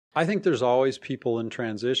I think there's always people in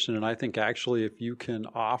transition, and I think actually if you can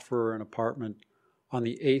offer an apartment on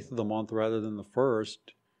the 8th of the month rather than the 1st,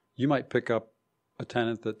 you might pick up a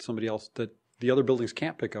tenant that somebody else, that the other buildings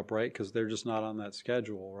can't pick up, right? Because they're just not on that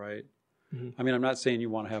schedule, right? Mm-hmm. I mean, I'm not saying you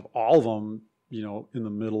want to have all of them, in the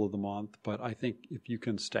middle of the month, but I think if you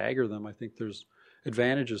can stagger them, I think there's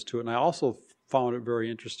advantages to it. And I also found it very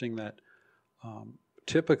interesting that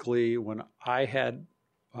typically when I had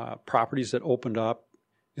properties that opened up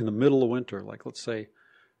in the middle of winter, like let's say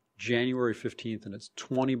January 15th, and it's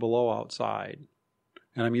 20 below outside,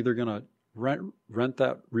 and I'm either going to re-rent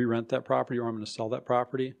that property, or I'm going to sell that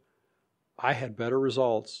property, I had better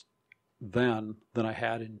results then than I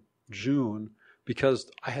had in June because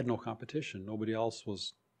I had no competition.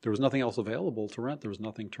 There was nothing else available to rent. There was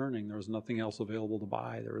nothing turning. There was nothing else available to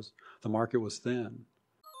buy. The market was thin.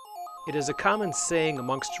 It is a common saying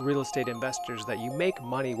amongst real estate investors that you make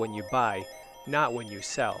money when you buy, not when you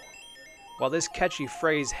sell. While this catchy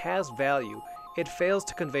phrase has value, it fails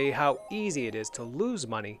to convey how easy it is to lose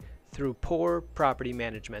money through poor property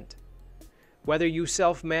management. Whether you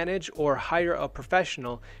self-manage or hire a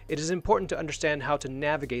professional, it is important to understand how to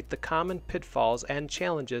navigate the common pitfalls and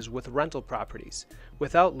challenges with rental properties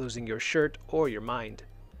without losing your shirt or your mind.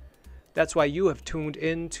 That's why you have tuned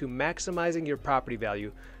in to Maximizing Your Property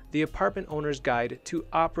Value, the apartment owner's guide to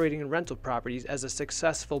operating rental properties as a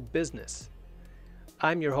successful business.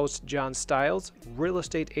 I'm your host, John Stiles, real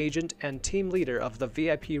estate agent and team leader of the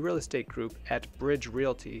VIP Real Estate Group at Bridge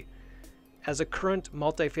Realty. As a current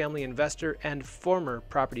multifamily investor and former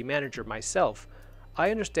property manager myself, I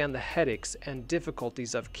understand the headaches and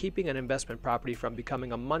difficulties of keeping an investment property from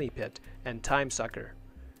becoming a money pit and time sucker.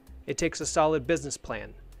 It takes a solid business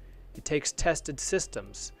plan, it takes tested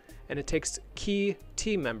systems, and it takes key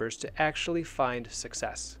team members to actually find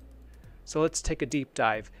success. So let's take a deep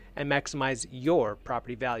dive and maximize your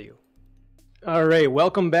property value. All right,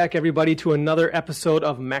 welcome back everybody to another episode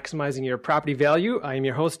of Maximizing Your Property Value. I am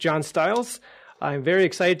your host, John Stiles. I'm very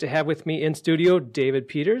excited to have with me in studio David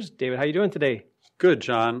Peters. David, how are you doing today? Good,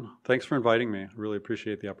 John. Thanks for inviting me. I really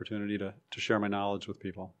appreciate the opportunity to share my knowledge with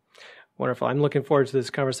people. Wonderful. I'm looking forward to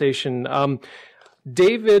this conversation.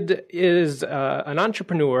 David is an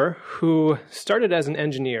entrepreneur who started as an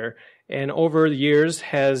engineer and over the years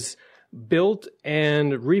has built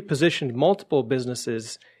and repositioned multiple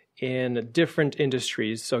businesses in different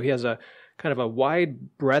industries. So he has a kind of a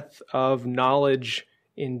wide breadth of knowledge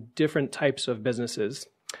in different types of businesses.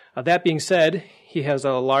 That being said, he has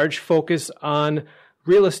a large focus on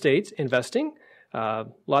real estate investing,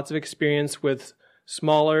 lots of experience with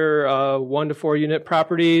smaller 1 to 4 unit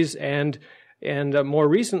properties and more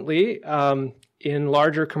recently in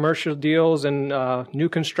larger commercial deals and new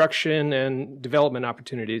construction and development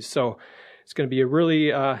opportunities. So it's going to be a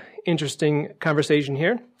really interesting conversation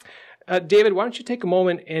here. David, why don't you take a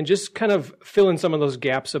moment and just kind of fill in some of those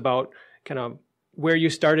gaps about kind of where you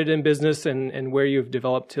started in business and where you've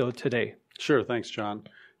developed till today. Sure. Thanks, John.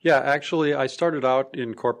 Yeah, actually, I started out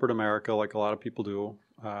in corporate America like a lot of people do.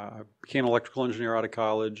 I became an electrical engineer out of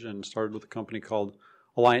college and started with a company called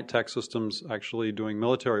Alliant Tech Systems, actually doing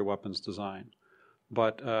military weapons design.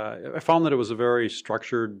 But I found that it was a very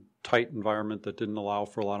structured, tight environment that didn't allow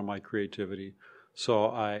for a lot of my creativity. So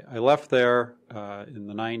I left there in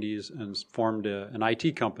the 90s and formed an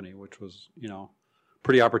IT company, which was,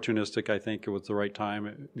 pretty opportunistic. I think it was the right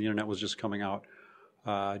time. The internet was just coming out.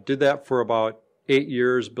 Did that for about 8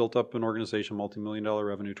 years, built up an organization, multi-million-dollar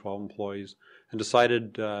revenue, 12 employees, and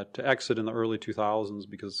decided to exit in the early 2000s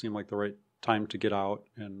because it seemed like the right time to get out,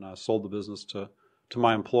 and sold the business to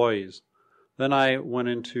my employees. Then I went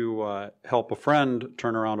into help a friend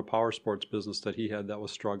turn around a power sports business that he had that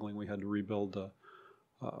was struggling. We had to rebuild a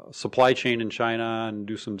supply chain in China and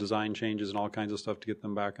do some design changes and all kinds of stuff to get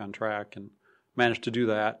them back on track, and managed to do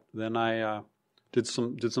that. Then I did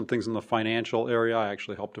some things in the financial area. I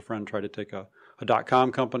actually helped a friend try to take a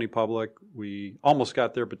 .com company public. We almost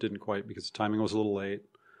got there but didn't quite because the timing was a little late.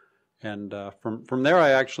 And from there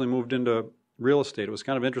I actually moved into real estate. It was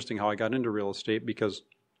kind of interesting how I got into real estate because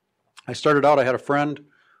I started out, I had a friend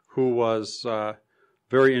who was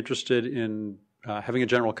very interested in having a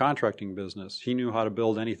general contracting business. He knew how to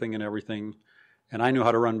build anything and everything, and I knew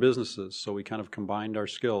how to run businesses, so we kind of combined our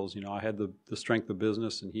skills. I had the strength of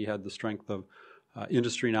business, and he had the strength of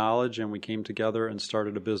industry knowledge, and we came together and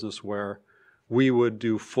started a business where we would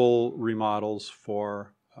do full remodels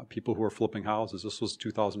for people who were flipping houses. This was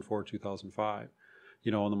 2004, 2005.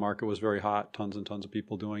 And the market was very hot, tons and tons of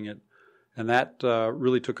people doing it. And that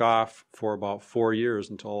really took off for about 4 years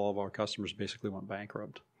until all of our customers basically went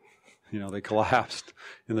bankrupt. They collapsed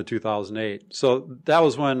in the 2008. So that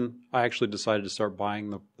was when I actually decided to start buying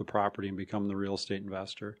the property and become the real estate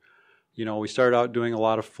investor. We started out doing a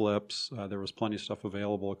lot of flips. There was plenty of stuff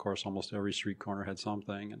available. Of course, almost every street corner had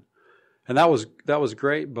something. And that was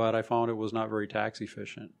great, but I found it was not very tax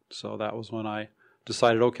efficient. So that was when I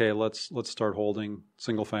decided, okay, let's start holding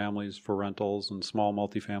single families for rentals and small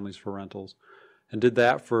multifamilies for rentals. And did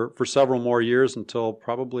that for several more years until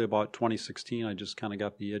probably about 2016. I just kind of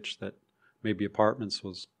got the itch that maybe apartments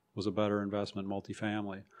was a better investment,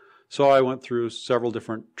 multifamily. So I went through several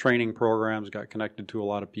different training programs, got connected to a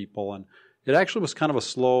lot of people, and it actually was kind of a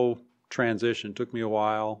slow transition. It took me a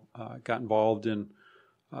while. Got involved in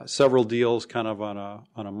several deals kind of on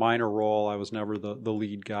a minor role. I was never the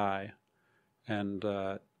lead guy. And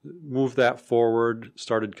moved that forward,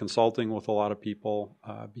 started consulting with a lot of people,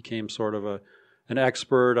 became sort of an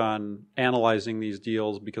expert on analyzing these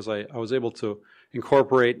deals because I was able to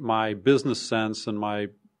incorporate my business sense and my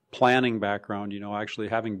planning background, actually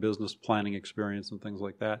having business planning experience and things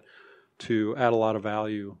like that to add a lot of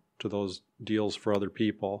value to those deals for other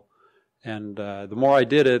people. And the more I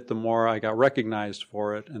did it, the more I got recognized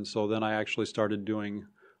for it. And so then I actually started doing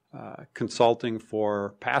consulting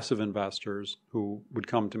for passive investors who would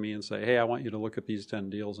come to me and say, hey, I want you to look at these 10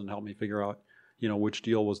 deals and help me figure out, which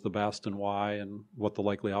deal was the best and why and what the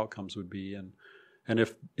likely outcomes would be. And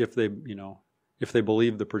if they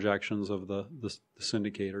believe the projections of the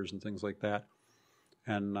syndicators and things like that.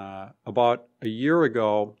 And about a year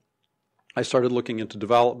ago, I started looking into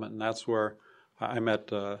development, and that's where I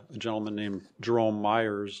met a gentleman named Jerome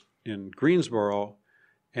Myers in Greensboro.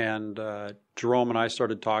 And Jerome and I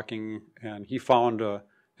started talking, and he found an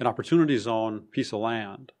opportunity zone piece of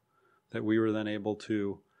land that we were then able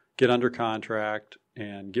to get under contract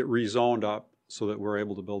and get rezoned up so that we're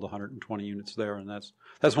able to build 120 units there. And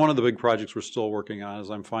that's one of the big projects we're still working on. Is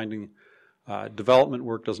I'm finding development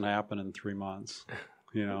work doesn't happen in 3 months.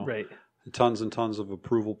 Right. Tons and tons of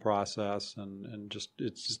approval process, and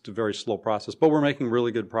it's just a very slow process. But we're making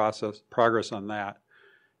really good progress on that.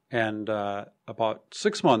 And about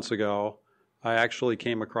 6 months ago, I actually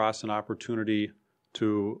came across an opportunity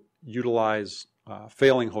to utilize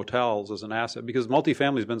failing hotels as an asset because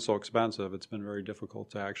multifamily has been so expensive. It's been very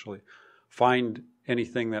difficult to actually find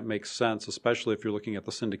anything that makes sense, especially if you're looking at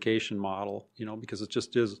the syndication model, because it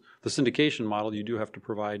just is the syndication model. You do have to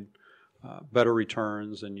provide better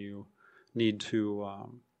returns, and you need to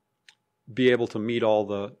be able to meet all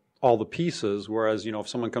the pieces, whereas, if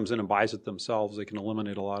someone comes in and buys it themselves, they can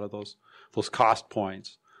eliminate a lot of those cost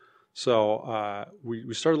points. So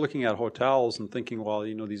we started looking at hotels and thinking, well,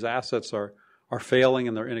 these assets are failing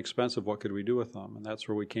and they're inexpensive. What could we do with them? And that's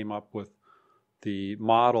where we came up with the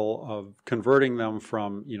model of converting them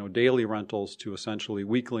from, daily rentals to essentially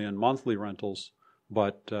weekly and monthly rentals,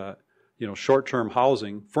 but, short-term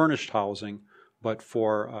housing, furnished housing, but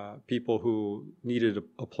for people who needed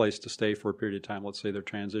a place to stay for a period of time. Let's say they're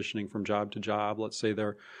transitioning from job to job. Let's say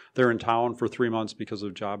they're in town for 3 months because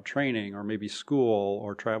of job training, or maybe school,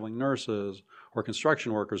 or traveling nurses, or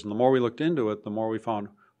construction workers. And the more we looked into it, the more we found,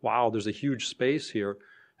 wow, there's a huge space here.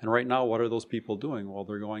 And right now, what are those people doing? Well,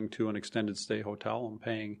 they're going to an extended stay hotel and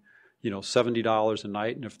paying, $70 a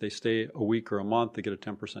night. And if they stay a week or a month, they get a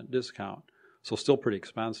 10% discount. So still pretty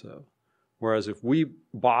expensive. Whereas if we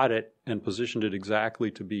bought it and positioned it exactly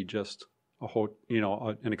to be just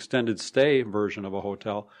an extended stay version of a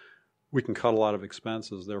hotel, we can cut a lot of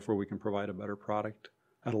expenses. Therefore, we can provide a better product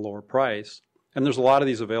at a lower price. And there's a lot of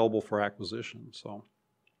these available for acquisition.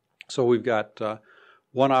 So we've got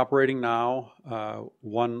one operating now,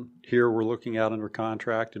 one here we're looking at under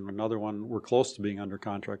contract, and another one we're close to being under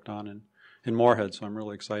contract on in Moorhead. So I'm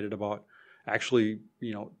really excited about actually,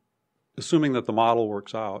 assuming that the model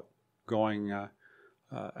works out, going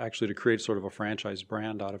actually to create sort of a franchise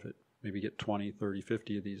brand out of it, maybe get 20, 30,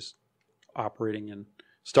 50 of these operating and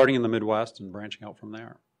starting in the Midwest and branching out from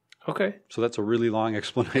there. Okay. So that's a really long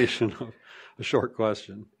explanation of a short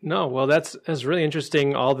question. No, well, that's really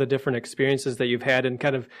interesting, all the different experiences that you've had and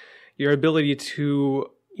kind of your ability to,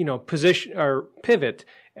 position or pivot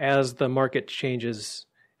as the market changes.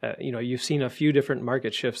 You've seen a few different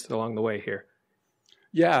market shifts along the way here.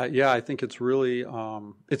 Yeah, I think it's really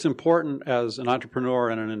it's important as an entrepreneur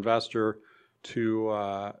and an investor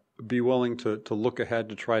to be willing to look ahead,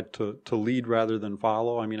 to try to lead rather than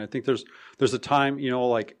follow. I mean, I think there's a time,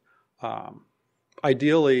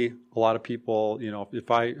 ideally, a lot of people,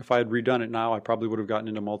 if I had redone it now, I probably would have gotten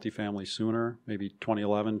into multifamily sooner, maybe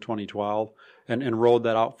 2011, 2012, and rode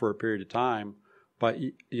that out for a period of time. But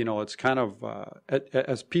it's kind of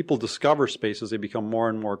as people discover spaces, they become more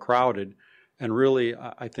and more crowded. And really,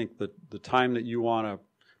 I think that the time that you want to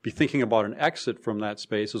be thinking about an exit from that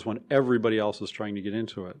space is when everybody else is trying to get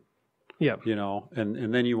into it. Yeah.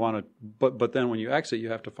 And then you want to, but then when you exit, you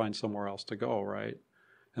have to find somewhere else to go, right?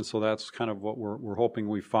 And so that's kind of what we're hoping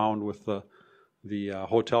we found with the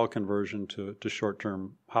hotel conversion to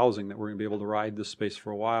short-term housing, that we're going to be able to ride this space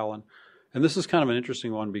for a while. And this is kind of an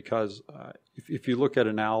interesting one because if you look at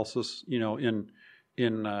analysis,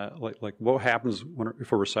 in like what happens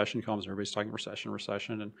if a recession comes, and everybody's talking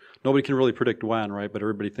recession, and nobody can really predict when, right? But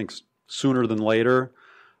everybody thinks sooner than later.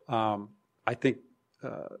 I think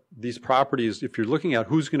these properties, if you're looking at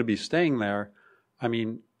who's going to be staying there, I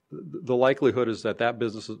mean, the likelihood is that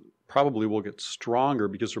business probably will get stronger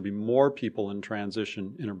because there'll be more people in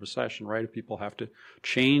transition in a recession, right? If people have to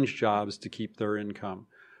change jobs to keep their income,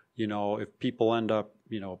 if people end up,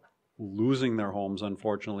 losing their homes,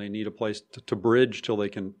 unfortunately, and need a place to bridge till they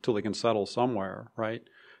can settle somewhere, right?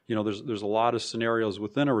 There's a lot of scenarios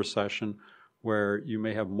within a recession where you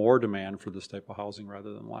may have more demand for this type of housing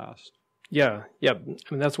rather than less. Yeah. I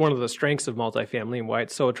mean, that's one of the strengths of multifamily and why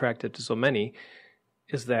it's so attractive to so many,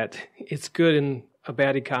 is that it's good in a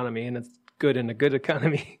bad economy and it's good in a good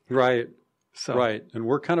economy. Right. So. Right. And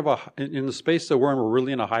we're kind of in the space that we're in, we're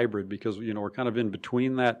really in a hybrid because, we're kind of in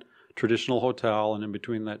between that traditional hotel and in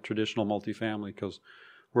between that traditional multifamily, because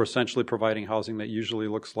we're essentially providing housing that usually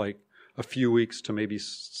looks like a few weeks to maybe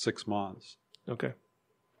 6 months. Okay.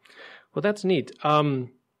 Well, that's neat.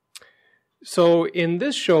 So in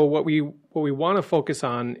this show, what we want to focus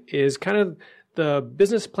on is kind of the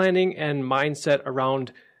business planning and mindset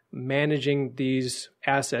around managing these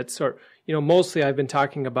assets. Or, mostly I've been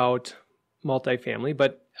talking about multifamily,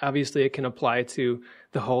 but obviously it can apply to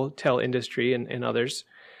the hotel industry and others.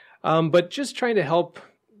 But just trying to help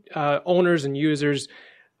owners and users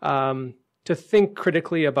to think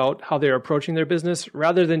critically about how they're approaching their business,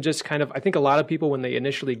 rather than just kind of, I think a lot of people, when they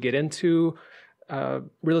initially get into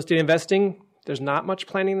real estate investing, there's not much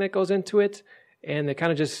planning that goes into it, and they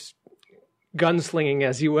kind of just gunslinging,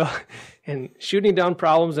 as you will, and shooting down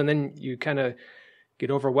problems, and then you kind of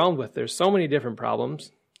get overwhelmed with there's so many different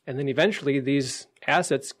problems, and then eventually these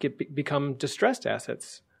assets become distressed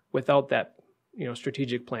assets without that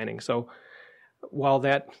strategic planning. So while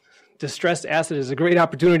that distressed asset is a great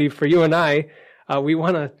opportunity for you and I, we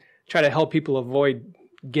want to try to help people avoid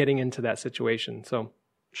getting into that situation. So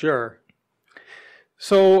sure.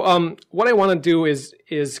 So what I want to do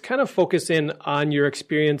is kind of focus in on your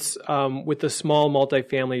experience with the small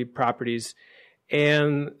multifamily properties.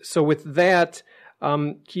 And so with that,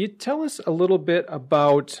 can you tell us a little bit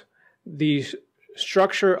about the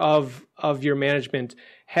structure of your management?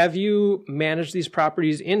 Have you managed these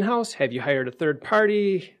properties in-house? Have you hired a third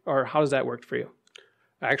party? Or how does that work for you?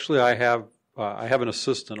 Actually, I have an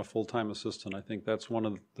assistant, a full-time assistant. I think that's one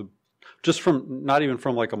of the, just from, not even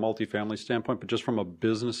from like a multifamily standpoint, but just from a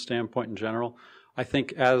business standpoint in general. I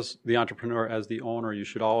think as the entrepreneur, as the owner, you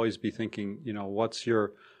should always be thinking, what's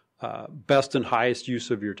your best and highest use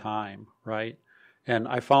of your time, right? And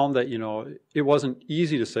I found that, it wasn't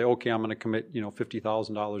easy to say, okay, I'm going to commit,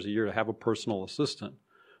 $50,000 a year to have a personal assistant.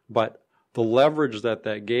 But the leverage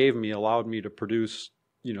that gave me allowed me to produce,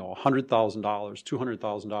 $100,000,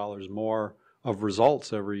 $200,000 more of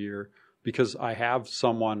results every year, because I have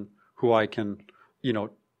someone who I can,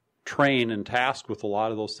 train and task with a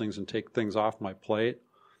lot of those things and take things off my plate.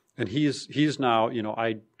 And he's now,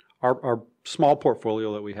 our small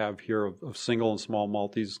portfolio that we have here of single and small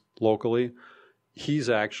multis locally, he's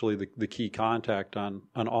actually the key contact on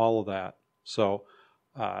all of that. So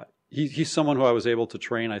he's someone who I was able to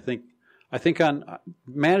train. I think on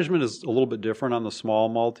management is a little bit different on the small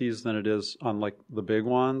multis than it is on like the big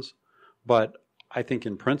ones, but I think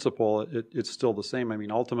in principle it's still the same. I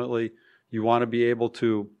mean, ultimately you want to be able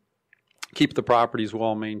to keep the properties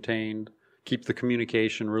well maintained, keep the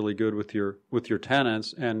communication really good with your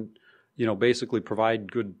tenants, and basically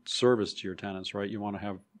provide good service to your tenants, right? You want to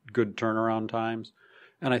have good turnaround times.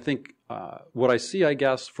 And I think what I see, I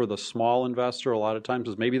guess, for the small investor a lot of times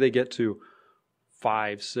is maybe they get to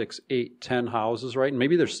 5, 6, 8, 10 houses, right? And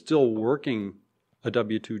maybe they're still working a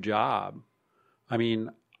W-2 job. I mean,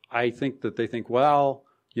 I think that they think, well,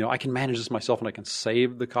 I can manage this myself and I can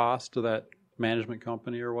save the cost to that management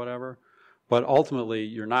company or whatever. But ultimately,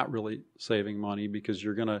 you're not really saving money, because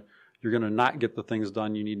you're gonna not get the things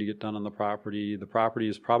done you need to get done on the property. The property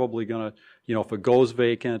is probably gonna, if it goes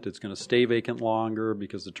vacant, it's gonna stay vacant longer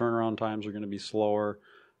because the turnaround times are gonna be slower.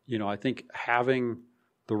 I think having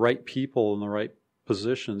the right people in the right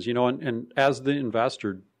positions, and as the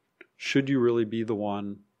investor, should you really be the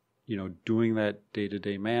one, doing that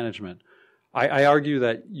day-to-day management? I argue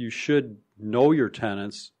that you should know your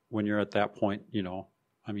tenants when you're at that point,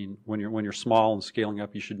 I mean, when you're small and scaling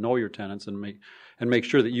up, you should know your tenants and make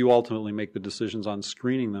sure that you ultimately make the decisions on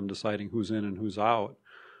screening them, deciding who's in and who's out.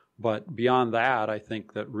 But beyond that, I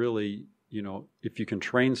think that really, if you can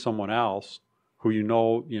train someone else who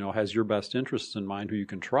has your best interests in mind, who you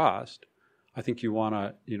can trust, I think you want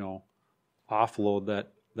to, offload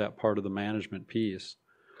that part of the management piece.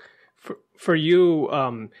 For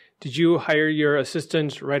you, did you hire your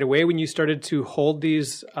assistant right away when you started to hold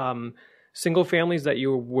these single families that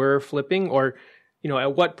you were flipping? Or,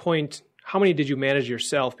 at what point, how many did you manage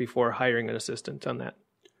yourself before hiring an assistant on that?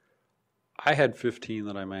 I had 15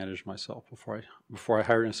 that I managed myself before I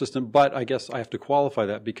hired an assistant, but I guess I have to qualify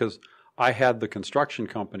that because I had the construction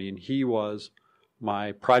company and he was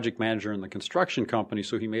my project manager in the construction company,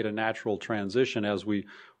 so he made a natural transition as we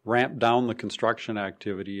ramped down the construction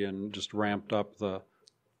activity and just ramped up the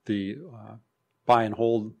buy and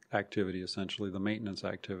hold activity, essentially the maintenance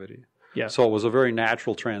activity. Yeah. So it was a very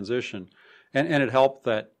natural transition, and it helped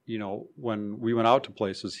that when we went out to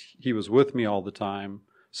places, he was with me all the time.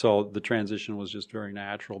 So the transition was just very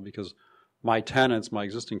natural because my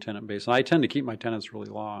existing tenant base, and I tend to keep my tenants really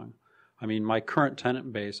long. I mean, my current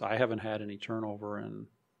tenant base, I haven't had any turnover in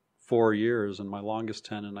 4 years, and my longest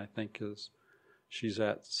tenant, I think, she's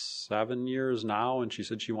at 7 years now, and she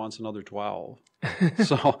said she wants another 12.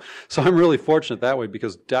 So I'm really fortunate that way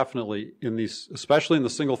because definitely especially in the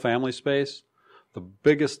single family space, the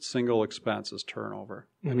biggest single expense is turnover.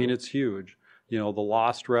 Mm-hmm. I mean, it's huge. The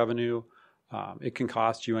lost revenue, it can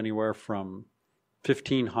cost you anywhere from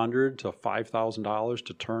 $1,500 to $5,000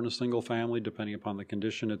 to turn a single family, depending upon the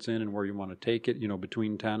condition it's in and where you want to take it,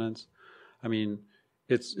 between tenants. I mean,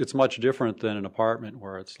 it's much different than an apartment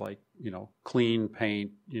where it's like, clean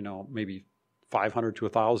paint, maybe $500 to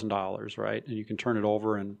 $1,000, right? And you can turn it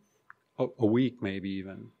over in a week, maybe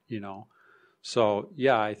even, So,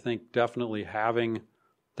 yeah, I think definitely having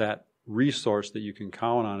that resource that you can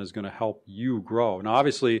count on is going to help you grow. Now,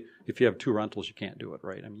 obviously, if you have 2 rentals, you can't do it,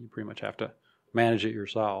 right? I mean, you pretty much have to manage it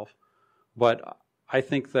yourself. But I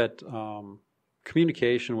think that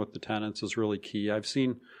communication with the tenants is really key. I've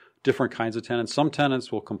seen different kinds of tenants. Some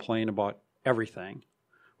tenants will complain about everything,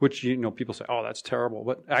 which, people say, oh, that's terrible.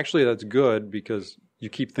 But actually that's good because you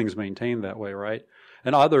keep things maintained that way, right?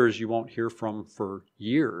 And others you won't hear from for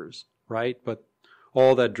years, right? But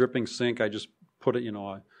all that dripping sink, I just put it,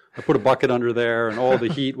 I put a bucket under there, and all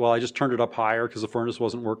the heat, well, I just turned it up higher because the furnace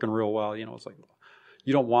wasn't working real well. It's like,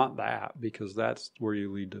 you don't want that because that's where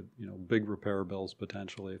you lead to, big repair bills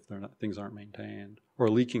potentially if things aren't maintained. Or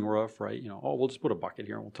a leaking roof, right? We'll just put a bucket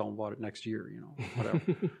here and we'll tell them about it next year, whatever.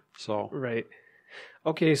 So right.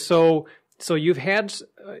 Okay, so you've had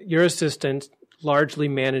your assistant largely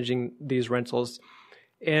managing these rentals,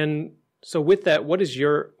 and so with that, what has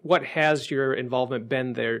your involvement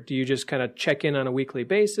been there? Do you just kind of check in on a weekly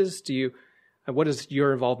basis? What does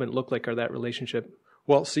your involvement look like, or that relationship?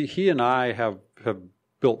 Well, see, he and I have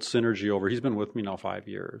built synergy he's been with me now 5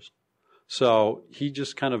 years. So he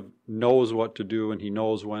just kind of knows what to do and he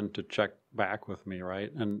knows when to check back with me,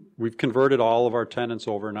 right? And we've converted all of our tenants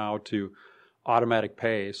over now to automatic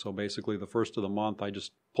pay. So basically the first of the month, I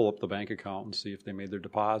just pull up the bank account and see if they made their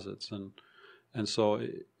deposits. And so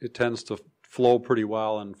it tends to flow pretty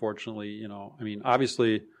well. And fortunately,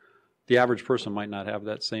 obviously the average person might not have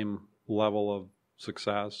that same level of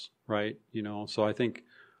success, right? So I think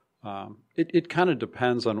it kind of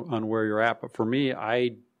depends on where you're at. But for me,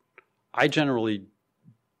 I generally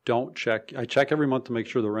don't check. I check every month to make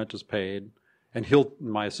sure the rent is paid, and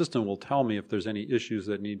my assistant will tell me if there's any issues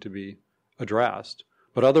that need to be addressed.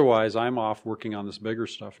 But otherwise, I'm off working on this bigger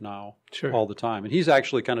stuff now all the time. And he's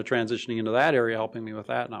actually kind of transitioning into that area, helping me with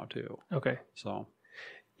that now too. Okay. So,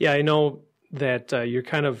 yeah, I know that you're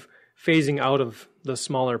kind of phasing out of the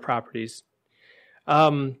smaller properties.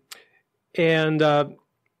 But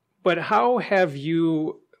how have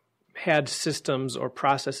you had systems or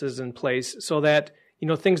processes in place so that,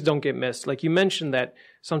 things don't get missed? Like you mentioned that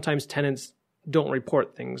sometimes tenants don't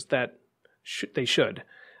report things that they should.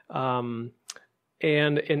 And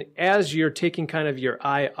as you're taking kind of your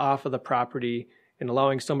eye off of the property and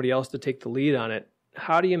allowing somebody else to take the lead on it,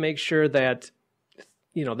 how do you make sure that,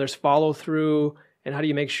 there's follow through, and how do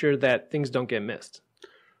you make sure that things don't get missed?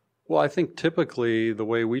 Well, I think typically the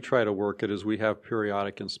way we try to work it is we have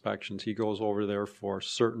periodic inspections. He goes over there for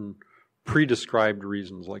certain pre-described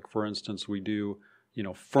reasons. Like, for instance, we do,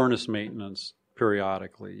 furnace maintenance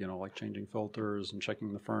periodically, like changing filters and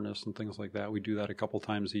checking the furnace and things like that. We do that a couple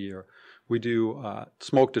times a year. We do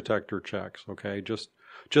smoke detector checks, okay, just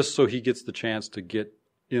so he gets the chance to get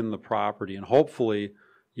in the property. And hopefully,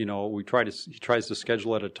 he tries to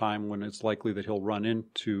schedule at a time when it's likely that he'll run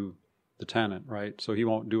into the tenant, right? So he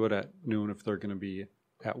won't do it at noon if they're going to be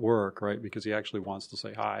at work, right? Because he actually wants to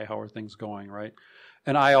say, hi, how are things going, right?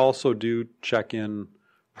 And I also do check in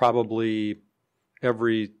probably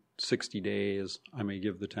every 60 days. I may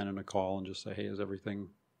give the tenant a call and just say, hey, is everything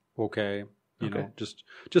okay? You know,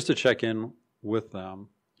 just to check in with them.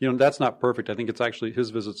 You know, that's not perfect. I think it's actually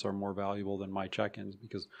his visits are more valuable than my check-ins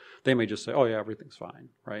because they may just say, oh, yeah, everything's fine,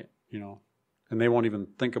 right? You know, and they won't even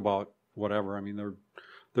think about whatever. I mean,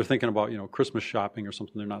 they're thinking about, you know, Christmas shopping or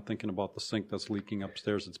something. They're not thinking about the sink that's leaking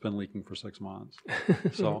upstairs. It's been leaking for 6 months.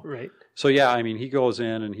 So, right. So yeah, I mean, he goes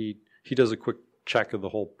in and he does a quick check of the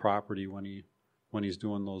whole property when he's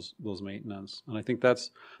doing those maintenance. And I think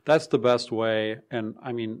that's the best way. And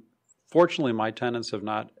I mean, fortunately, my tenants have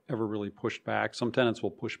not ever really pushed back. Some tenants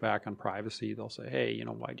will push back on privacy. They'll say, hey, you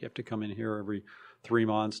know, why do you have to come in here every 3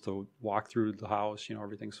 months to walk through the house? You know,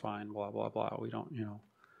 everything's fine, blah, blah, blah. We don't, you know.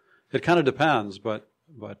 It kind of depends, but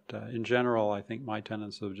in general, I think my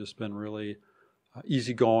tenants have just been really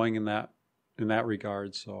easygoing in that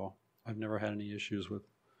regard. So I've never had any issues with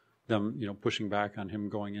them, you know, pushing back on him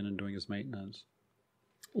going in and doing his maintenance.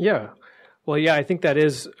 Yeah. Well, yeah, I think that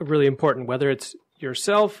is really important, whether it's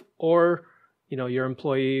yourself or, you know, your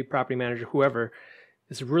employee, property manager, whoever.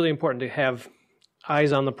 It's really important to have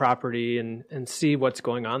eyes on the property and see what's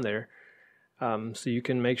going on there, so you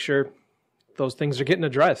can make sure those things are getting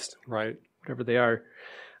addressed. Right. Whatever they are.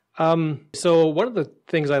 So one of the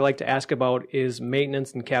things I like to ask about is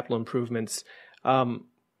maintenance and capital improvements.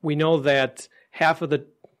 We know that half of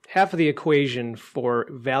the equation for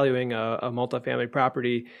valuing a multifamily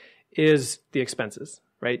property is the expenses,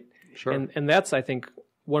 right? Sure. And that's, I think,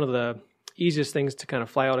 one of the easiest things to kind of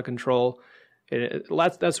fly out of control.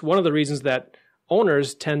 That's one of the reasons that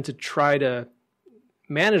owners tend to try to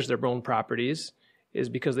manage their own properties, is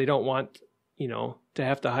because they don't want, you know, to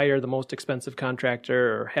have to hire the most expensive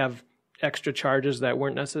contractor or have extra charges that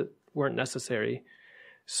weren't necessary.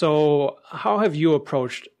 So how have you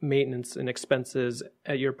approached maintenance and expenses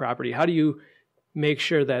at your property? How do you make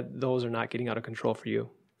sure that those are not getting out of control for you?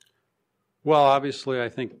 Well, obviously, I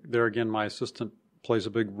think there again, my assistant plays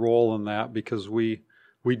a big role in that because we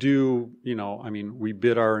do, you know, I mean, we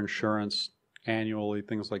bid our insurance annually,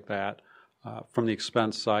 things like that. From the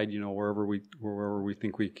expense side, you know, wherever we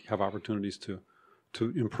think we have opportunities to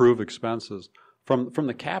improve expenses. From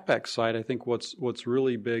the CapEx side, I think what's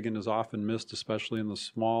really big and is often missed, especially in the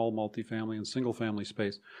small multifamily and single family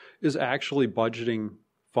space, is actually budgeting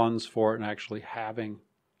funds for it and actually having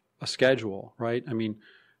a schedule, right? I mean,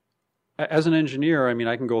 as an engineer, I mean,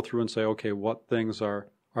 I can go through and say, okay, what things are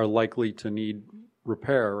likely to need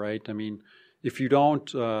repair, right? I mean, if you don't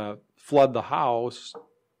flood the house,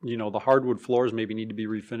 you know, the hardwood floors maybe need to be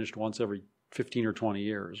refinished once every 15 or 20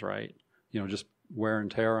 years, right? You know, just wear and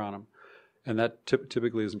tear on them. And that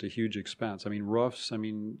typically isn't a huge expense. I mean, roofs, I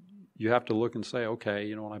mean, you have to look and say, okay,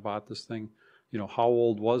 you know, when I bought this thing, you know, how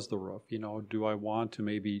old was the roof? You know, do I want to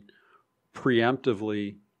maybe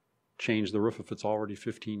preemptively change the roof if it's already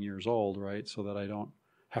 15 years old, right? So that I don't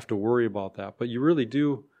have to worry about that. But you really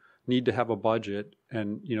do need to have a budget.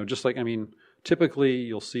 And, you know, just like, I mean, typically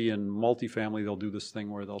you'll see in multifamily, they'll do this thing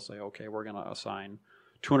where they'll say, okay, we're going to assign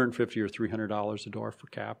 $250 or $300 a door for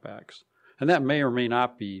CapEx. And that may or may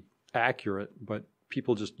not be accurate, but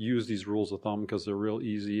people just use these rules of thumb because they're real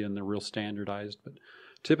easy and they're real standardized. But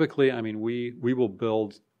typically, I mean, we will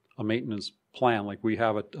build a maintenance plan. Like we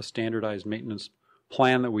have a standardized maintenance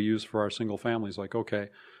plan that we use for our single families. Like, okay,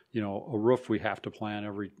 you know, a roof we have to plan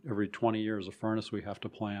every 20 years. A furnace we have to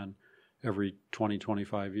plan every 20,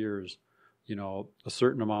 25 years. You know, a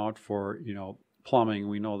certain amount for, you know, plumbing.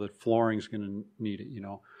 We know that flooring's going to need it, you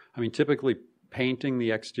know. I mean, typically painting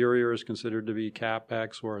the exterior is considered to be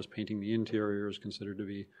CapEx, whereas painting the interior is considered to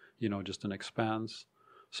be, you know, just an expense.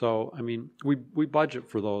 So, I mean, we budget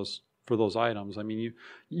for those items. I mean,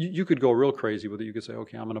 you could go real crazy with it. You could say,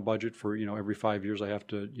 okay, I'm going to budget for, you know, every 5 years I have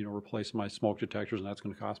to, you know, replace my smoke detectors, and that's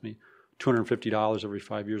going to cost me $250 every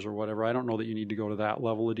 5 years or whatever. I don't know that you need to go to that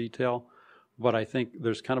level of detail, but I think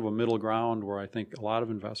there's kind of a middle ground where I think a lot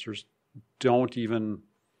of investors don't even,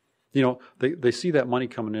 you know, they see that money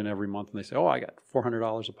coming in every month and they say, oh, I got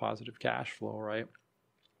 $400 of positive cash flow, right?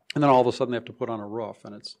 And then all of a sudden they have to put on a roof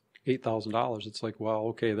and it's $8,000. It's like, well,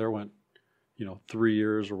 okay, there went, you know, 3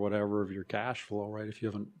 years or whatever of your cash flow, right? If you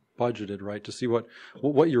haven't budgeted, right, to see what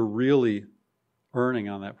you're really earning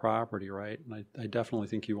on that property, right? And I definitely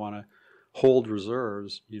think you want to hold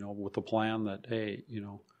reserves, you know, with the plan that, hey, you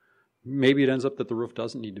know, maybe it ends up that the roof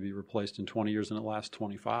doesn't need to be replaced in 20 years and it lasts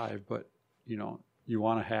 25, but, you know, you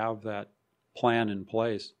want to have that plan in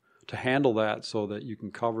place to handle that so that you can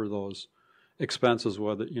cover those expenses,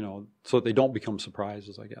 whether, so they don't become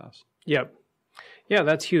surprises, I guess. Yep. Yeah,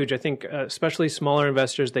 that's huge. I think especially smaller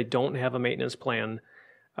investors, they don't have a maintenance plan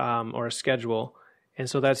or a schedule. And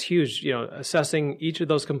so that's huge, assessing each of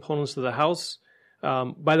those components of the house.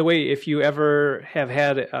 By the way, if you ever have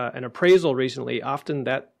had an appraisal recently, often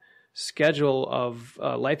that schedule of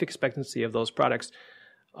life expectancy of those products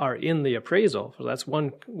are in the appraisal. So that's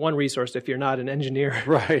one resource if you're not an engineer.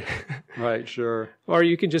 Right, sure. Or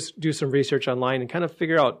you can just do some research online and kind of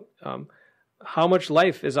figure out how much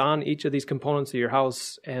life is on each of these components of your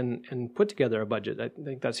house and put together a budget. I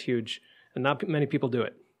think that's huge, and not many people do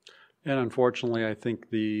it. And unfortunately, I think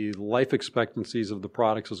the life expectancies of the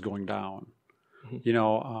products is going down.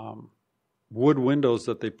 Mm-hmm. Wood windows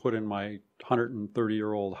that they put in my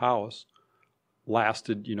 130-year-old house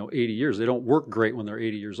lasted, 80 years. They don't work great when they're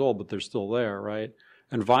 80 years old, but they're still there, right?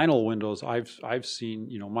 And vinyl windows, I've seen,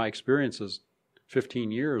 my experience is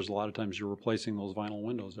 15 years. A lot of times you're replacing those vinyl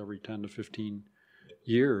windows every 10 to 15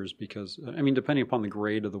 years because, depending upon the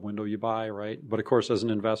grade of the window you buy, right? But of course, as an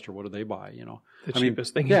investor, what do they buy, The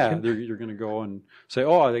cheapest thing. Yeah, you're going to go and say,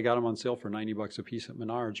 oh, they got them on sale for $90 a piece at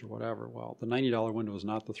Menards or whatever. Well, the $90 window is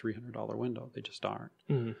not the $300 window. They just aren't.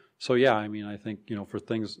 Mm-hmm. So yeah, I think, for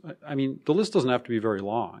things, the list doesn't have to be very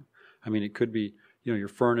long. It could be, your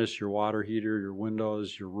furnace, your water heater, your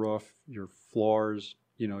windows, your roof, your floors,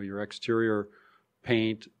 your exterior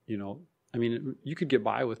paint, you could get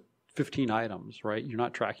by with 15 items, right? You're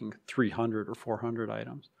not tracking 300 or 400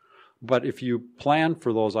 items. But if you plan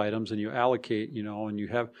for those items and you allocate, and you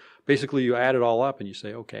have, basically you add it all up and you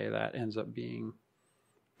say, okay, that ends up being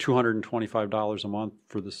 $225 a month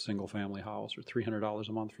for this single family house or $300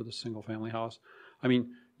 a month for this single family house.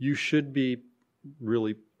 You should be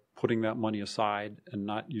really putting that money aside and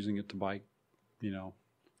not using it to buy,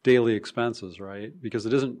 daily expenses, right? Because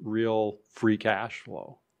it isn't real free cash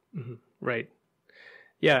flow. Mm-hmm. Right.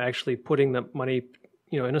 Yeah, actually putting the money,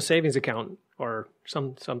 in a savings account or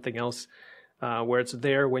something else where it's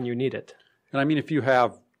there when you need it. And if you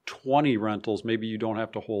have 20 rentals, maybe you don't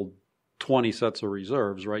have to hold 20 sets of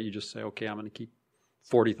reserves, right? You just say, okay, I'm going to keep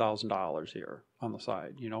 $40,000 here on the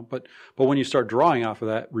side, But when you start drawing off of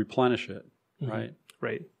that, replenish it, right? Mm-hmm.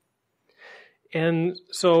 Right. And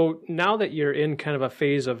so now that you're in kind of a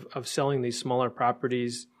phase of selling these smaller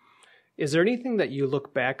properties, is there anything that you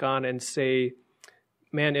look back on and say,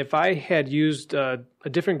 man, if I had used a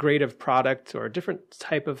different grade of product or a different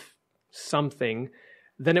type of something,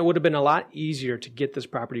 then it would have been a lot easier to get this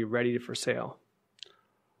property ready for sale?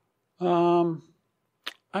 I'm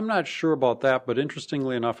not sure about that, but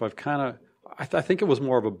interestingly enough, I think it was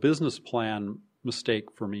more of a business plan mistake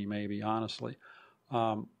for me, maybe, honestly.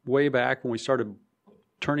 Way back when we started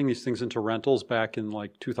turning these things into rentals back in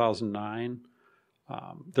like 2009,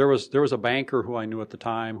 there was a banker who I knew at the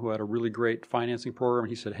time who had a really great financing program.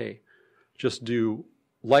 He said, hey, just do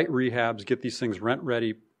light rehabs, get these things rent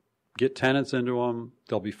ready, get tenants into them.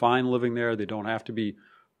 They'll be fine living there. They don't have to be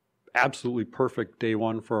absolutely perfect day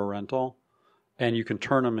one for a rental. And you can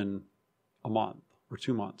turn them in a month or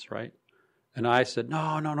 2 months, right? And I said, no.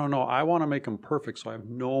 I want to make them perfect so I have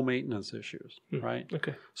no maintenance issues, right?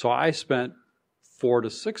 Okay. So I spent 4 to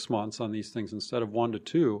 6 months on these things instead of 1 to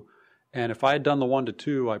 2. And if I had done the 1 to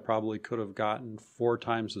 2, I probably could have gotten 4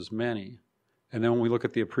 times as many. And then when we look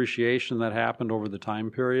at the appreciation that happened over the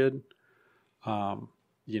time period, I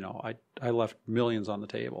left millions on the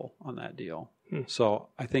table on that deal. So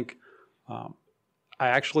I think, I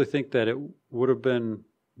actually think that it would have been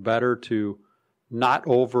better to not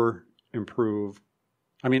over improve.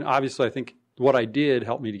 Obviously, I think what I did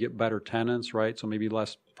helped me to get better tenants, right? So maybe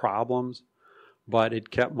less problems. But it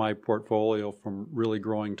kept my portfolio from really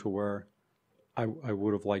growing to where I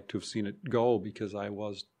would have liked to have seen it go because I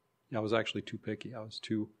was actually too picky. I was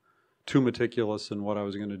too meticulous in what I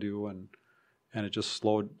was going to do, and it just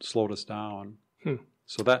slowed us down.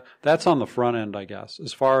 So that's on the front end, I guess.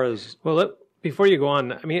 As far as before you go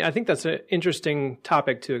on, I think that's an interesting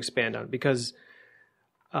topic to expand on because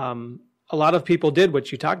a lot of people did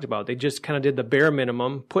what you talked about. They just kind of did the bare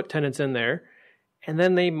minimum, put tenants in there. And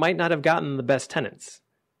then they might not have gotten the best tenants.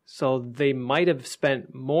 So they might have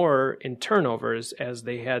spent more in turnovers as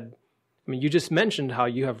they had. You just mentioned how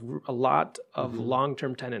you have a lot of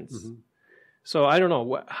long-term tenants. Mm-hmm. So I don't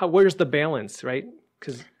know, where's the balance, right?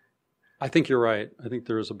 Because I think you're right. I think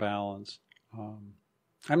there is a balance.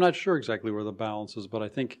 I'm not sure exactly where the balance is, but I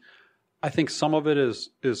think some of it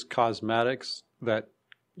is cosmetics that,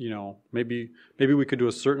 maybe we could do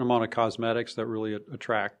a certain amount of cosmetics that really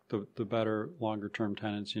attract the better longer term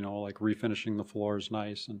tenants, like refinishing the floors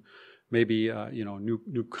nice and maybe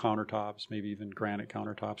new countertops, maybe even granite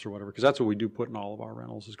countertops or whatever, because that's what we do put in all of our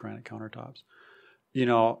rentals is granite countertops.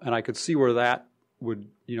 And I could see where that would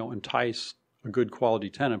entice a good quality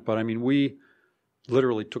tenant. But I mean, we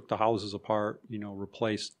literally took the houses apart,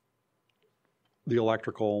 replaced the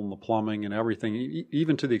electrical and the plumbing and everything,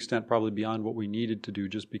 even to the extent probably beyond what we needed to do,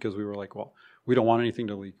 just because we were like, well, we don't want anything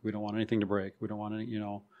to leak, we don't want anything to break, we don't want any,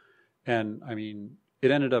 And I mean,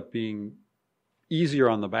 it ended up being easier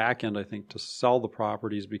on the back end, I think, to sell the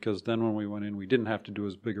properties, because then when we went in, we didn't have to do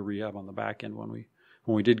as big a rehab on the back end when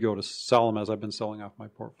we did go to sell them, as I've been selling off my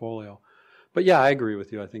portfolio. But yeah, I agree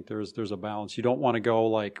with you. I think there's a balance. You don't want to go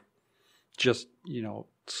like just,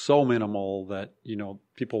 so minimal that,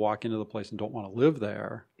 people walk into the place and don't want to live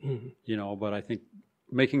there, but I think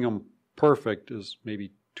making them perfect is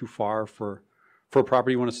maybe too far for a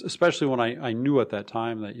property, especially when I knew at that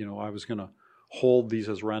time that, I was going to hold these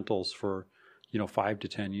as rentals for, 5 to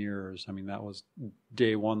 10 years. I mean, that was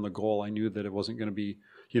day one, the goal. I knew that it wasn't going to be,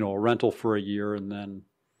 a rental for a year and then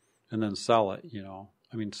sell it,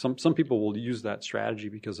 I mean, some people will use that strategy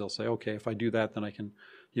because they'll say, okay, if I do that, then I can,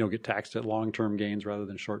 get taxed at long-term gains rather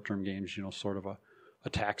than short-term gains, sort of a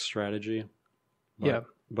tax strategy.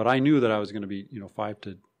 But I knew that I was going to be, 5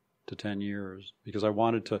 to 10 years because I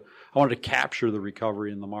wanted to capture the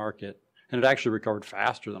recovery in the market, and it actually recovered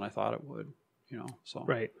faster than I thought it would, so.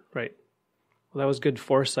 Right. Well, that was good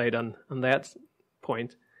foresight on that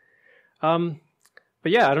point. But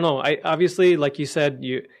yeah, I don't know. I obviously, like you said,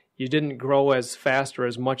 you didn't grow as fast or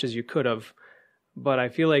as much as you could have, but I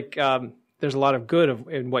feel like there's a lot of good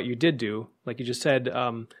in what you did do. Like you just said,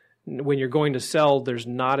 when you're going to sell, there's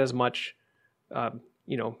not as much,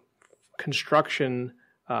 construction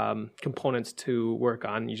components to work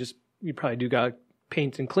on. You probably do got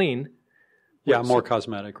paint and clean. Yeah, more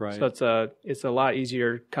cosmetic, right? So it's a lot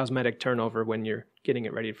easier cosmetic turnover when you're getting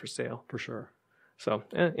it ready for sale. For sure. So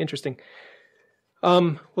interesting.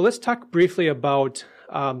 Well, let's talk briefly about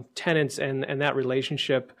tenants and that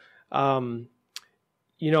relationship. You're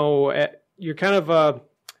kind of a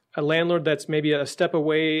landlord that's maybe a step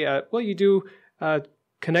away. You do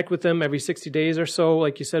connect with them every 60 days or so,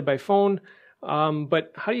 like you said, by phone.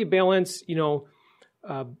 But how do you balance,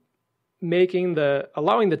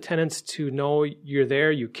 allowing the tenants to know you're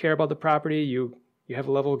there, you care about the property, you have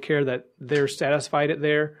a level of care that they're satisfied at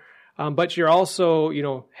there, but you're also,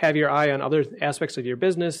 have your eye on other aspects of your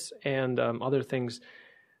business and other things.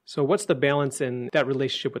 So what's the balance in that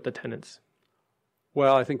relationship with the tenants?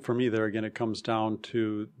 Well, I think for me there, again, it comes down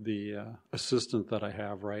to the assistant that I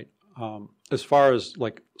have, right? As far as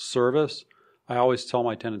like service, I always tell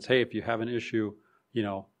my tenants, hey, if you have an issue,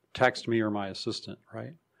 text me or my assistant,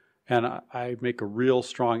 right? And I make a real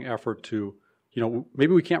strong effort to,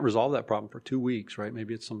 maybe we can't resolve that problem for 2 weeks, right?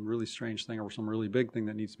 Maybe it's some really strange thing or some really big thing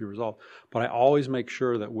that needs to be resolved. But I always make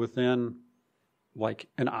sure that within like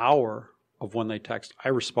an hour of when they text, I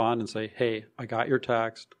respond and say, hey, I got your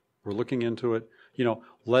text. We're looking into it.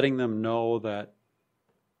 Letting them know that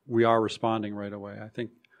we are responding right away. I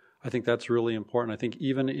think that's really important. I think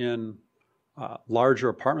even in larger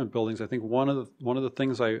apartment buildings, I think one of the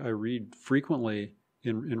things I read frequently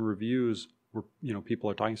in reviews where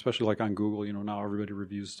people are talking, especially like on Google. Now everybody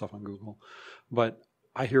reviews stuff on Google, but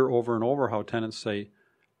I hear over and over how tenants say,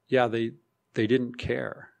 yeah, they didn't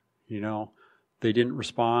care. They didn't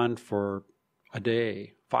respond for a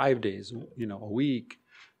day, 5 days, a week.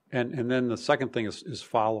 And then the second thing is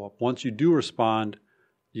follow-up. Once you do respond,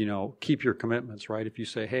 keep your commitments, right? If you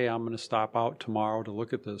say, hey, I'm going to stop out tomorrow to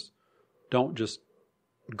look at this, don't just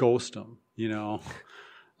ghost them,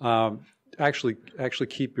 Actually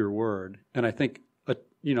keep your word. And I think,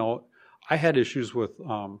 I had issues with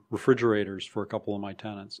refrigerators for a couple of my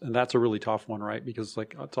tenants. And that's a really tough one, right? Because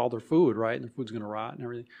it's all their food, right? And the food's going to rot and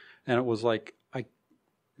everything. And it was like,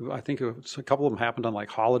 I think a couple of them happened on like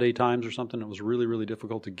holiday times or something. It was really, really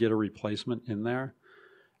difficult to get a replacement in there.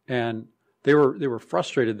 And they were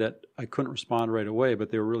frustrated that I couldn't respond right away, but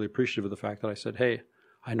they were really appreciative of the fact that I said, hey,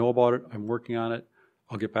 I know about it. I'm working on it.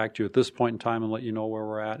 I'll get back to you at this point in time and let you know where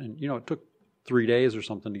we're at. And, it took 3 days or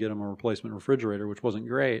something to get them a replacement refrigerator, which wasn't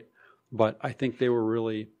great. But I think they were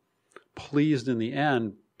really pleased in the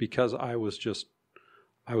end because I was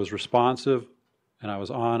responsive and I was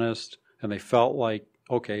honest, and they felt like,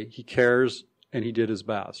 okay, he cares and he did his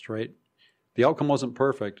best, right? The outcome wasn't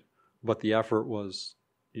perfect, but the effort was,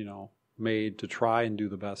 made to try and do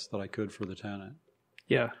the best that I could for the tenant.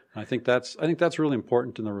 Yeah. And I think that's really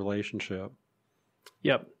important in the relationship.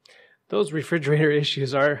 Yep. Those refrigerator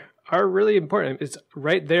issues are really important. It's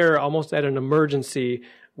right there almost at an emergency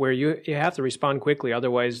where you have to respond quickly,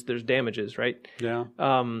 otherwise there's damages, right? Yeah.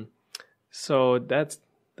 So that's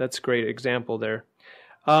That's a great example there.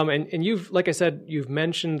 And you've, like I said, you've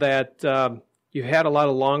mentioned that you've had a lot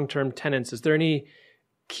of long-term tenants. Is there any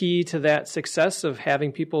key to that success of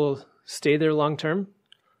having people stay there long-term?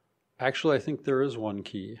 Actually, I think there is one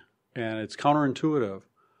key, and it's counterintuitive.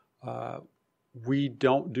 We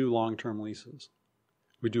don't do long-term leases.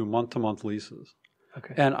 We do month-to-month leases.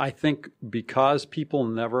 Okay. And I think because people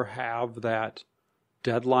never have that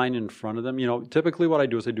deadline in front of them, typically what I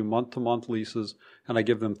do is I do month-to-month leases, and I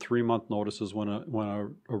give them 3-month notices when a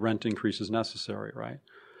rent increase is necessary, right?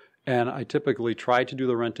 And I typically try to do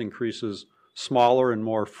the rent increases smaller and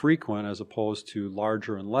more frequent as opposed to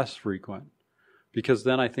larger and less frequent. Because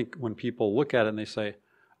then I think when people look at it and they say,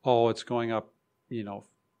 oh, it's going up,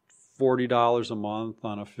 $40 a month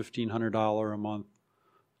on a $1,500 a month,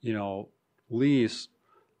 lease,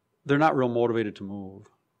 they're not real motivated to move,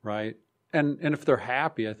 right? And if they're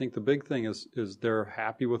happy, I think the big thing is they're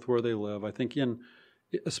happy with where they live. I think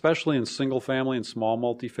especially in single family and small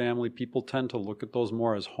multifamily, people tend to look at those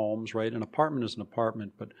more as homes, right? An apartment is an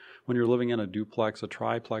apartment, but when you're living in a duplex, a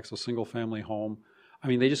triplex, a single family home, I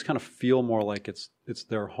mean, they just kind of feel more like it's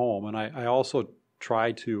their home. And I also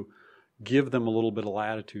try to give them a little bit of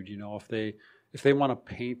latitude. If they want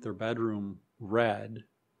to paint their bedroom red,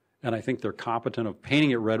 and I think they're competent of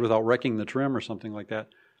painting it red without wrecking the trim or something like that,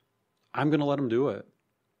 I'm going to let them do it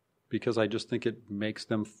because I just think it makes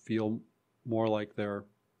them feel more like they're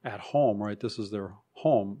at home, right? This is their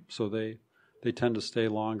home, so they tend to stay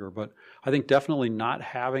longer. But I think definitely not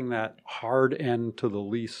having that hard end to the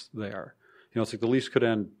lease there. It's like the lease could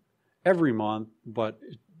end every month, but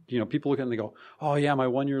people look at it and they go, oh yeah, my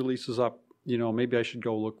 1-year lease is up. Maybe I should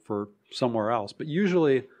go look for somewhere else. But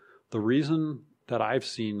usually the reason that I've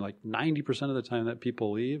seen, like 90% of the time that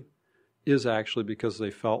people leave, is actually because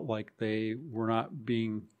they felt like they were not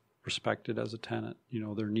being respected as a tenant.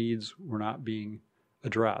 Their needs were not being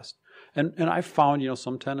addressed. And I've found,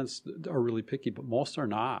 some tenants are really picky, but most are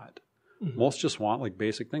not. Mm-hmm. Most just want like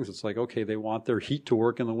basic things. It's like, okay, they want their heat to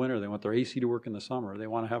work in the winter. They want their AC to work in the summer. They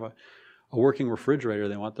want to have a working refrigerator.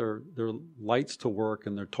 They want their lights to work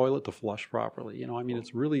and their toilet to flush properly.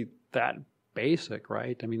 It's really that basic,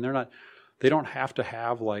 right? I mean, they don't have to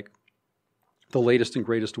have like the latest and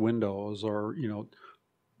greatest windows or,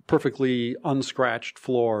 perfectly unscratched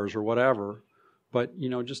floors or whatever. But,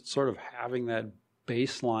 just sort of having that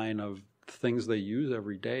baseline of things they use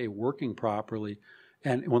every day working properly.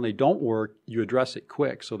 And when they don't work, you address it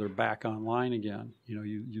quick so they're back online again.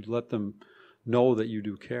 You let them know that you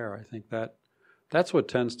do care. I think that's what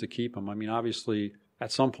tends to keep them. I mean, obviously,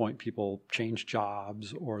 at some point people change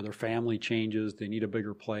jobs or their family changes, they need a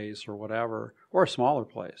bigger place or whatever, or a smaller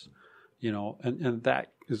place. And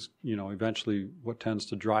that is, eventually what tends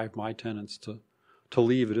to drive my tenants to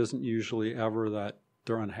leave. It isn't usually ever that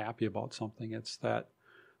they're unhappy about something. It's that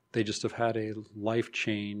they just have had a life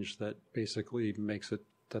change that basically makes it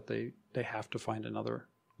that they have to find another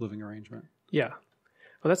living arrangement. Yeah.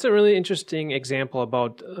 Well, that's a really interesting example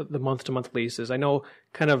about the month-to-month leases. I know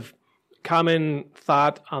kind of common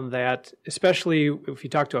thought on that, especially if you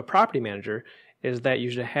talk to a property manager, is that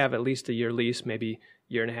you should have at least a year lease, maybe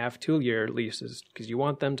 1.5, 2-year leases, because you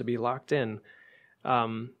want them to be locked in.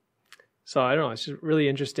 So I don't know. It's just really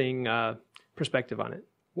interesting perspective on it.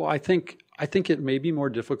 Well, I think it may be more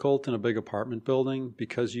difficult in a big apartment building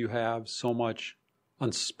because you have so much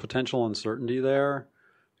potential uncertainty there.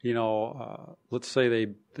 Let's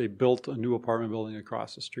say they built a new apartment building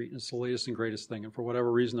across the street, and it's the latest and greatest thing, and for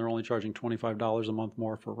whatever reason they're only charging $25 a month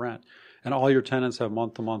more for rent, and all your tenants have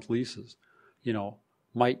month-to-month leases.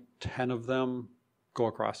 Might 10 of them go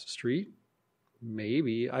across the street?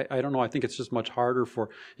 Maybe. I don't know. I think it's just much harder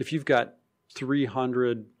if you've got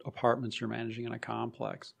 300 apartments you're managing in a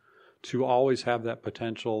complex, to always have that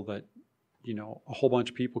potential that, a whole bunch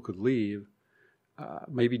of people could leave,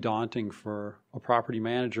 may be daunting for a property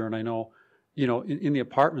manager. And I know, in the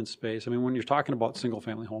apartment space, I mean, when you're talking about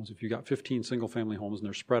single-family homes, if you've got 15 single-family homes and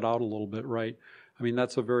they're spread out a little bit, right? I mean,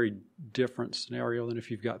 that's a very different scenario than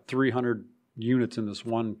if you've got 300 units in this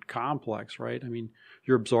one complex, right? I mean,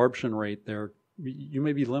 your absorption rate there, you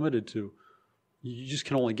may be limited to, you just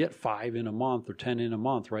can only get 5 in a month or 10 in a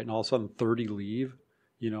month, right? And all of a sudden 30 leave,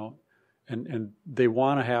 and they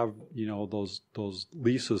want to have, those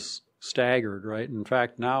leases staggered, right? In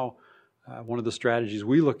fact, now one of the strategies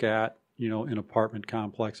we look at, in apartment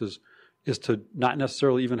complexes is to not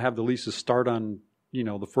necessarily even have the leases start on,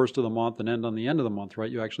 the first of the month and end on the end of the month,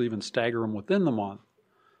 right? You actually even stagger them within the month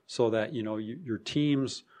so that, your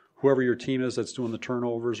teams, whoever your team is that's doing the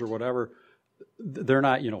turnovers or whatever, they're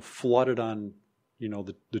not, flooded on,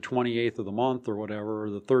 the 28th of the month or whatever, or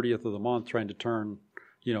the 30th of the month trying to turn,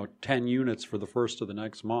 10 units for the first of the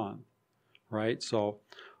next month, right? So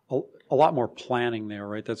a lot more planning there,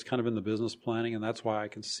 right? That's kind of in the business planning, and that's why I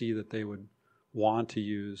can see that they would want to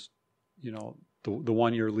use, the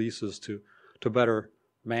 1-year leases to better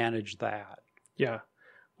manage that. Yeah.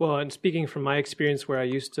 Well, and speaking from my experience where I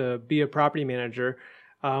used to be a property manager,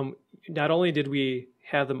 not only did we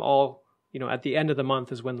have them all, at the end of the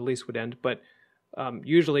month is when the lease would end, but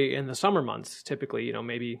usually in the summer months, typically,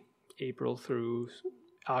 maybe April through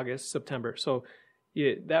August, September. So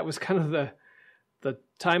that was kind of the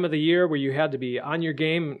time of the year where you had to be on your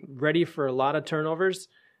game, ready for a lot of turnovers.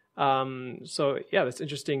 So yeah, that's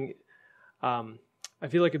interesting. I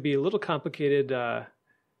feel like it'd be a little complicated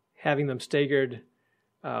having them staggered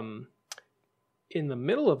in the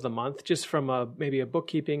middle of the month, just from maybe a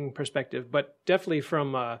bookkeeping perspective, but definitely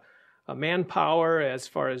from a manpower as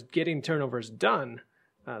far as getting turnovers done.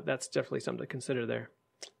 That's definitely something to consider there.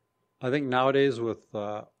 I think nowadays with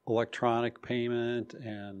electronic payment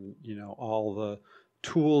and all the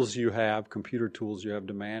tools you have, computer tools you have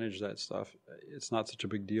to manage that stuff, it's not such a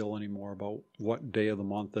big deal anymore about what day of the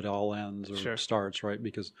month it all ends or Sure. starts, right?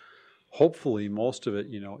 Because hopefully most of it,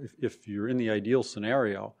 if you're in the ideal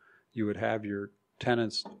scenario, you would have your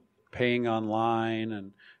tenants paying online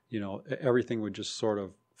and, everything would just sort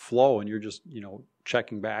of flow and you're just,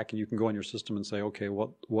 checking back and you can go in your system and say, okay, what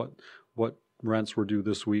rents were due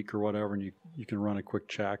this week or whatever, and you can run a quick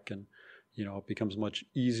check and, it becomes much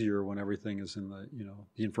easier when everything is in the,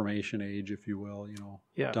 the information age, if you will,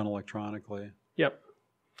 done electronically. Yep.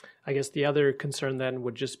 I guess the other concern then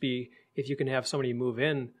would just be if you can have somebody move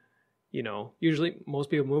in, usually most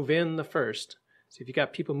people move in the first. So if you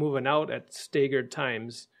got people moving out at staggered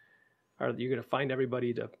times, are you going to find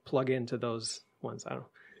everybody to plug into those ones? I don't know.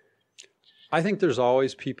 I think there's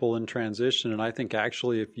always people in transition, and I think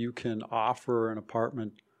actually if you can offer an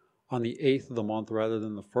apartment on the 8th of the month rather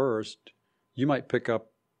than the 1st, you might pick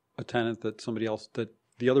up a tenant that somebody else, that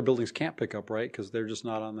the other buildings can't pick up, right? Because they're just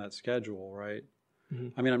not on that schedule, right? Mm-hmm.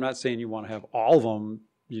 I mean, I'm not saying you want to have all of them,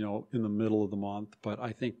 in the middle of the month, but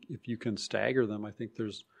I think if you can stagger them, I think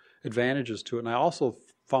there's advantages to it. And I also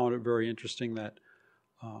found it very interesting that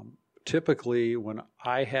typically when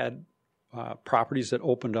I had properties that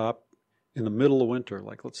opened up in the middle of winter,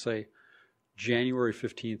 like let's say January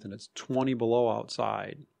 15th, and it's 20 below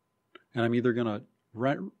outside, and I'm either going to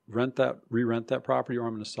re-rent that property, or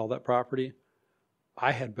I'm going to sell that property,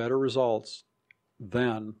 I had better results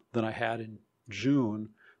then than I had in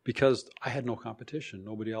June because I had no competition.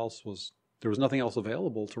 There was nothing else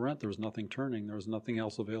available to rent. There was nothing turning. There was nothing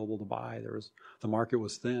else available to buy. The market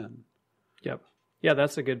was thin. Yep. Yeah,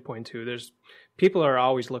 that's a good point too. People are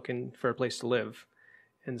always looking for a place to live.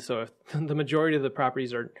 And so if the majority of the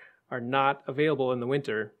properties are not available in the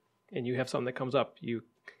winter and you have something that comes up, you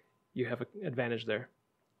have an advantage there.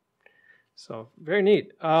 So very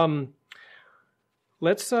neat.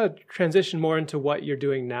 Let's transition more into what you're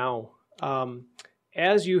doing now.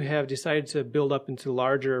 As you have decided to build up into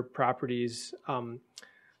larger properties,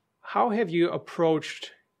 how have you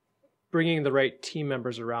approached bringing the right team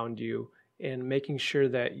members around you and making sure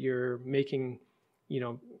that you're making,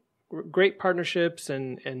 great partnerships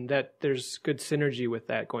and that there's good synergy with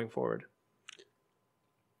that going forward?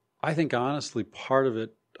 I think honestly, part of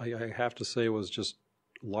it, I have to say, was just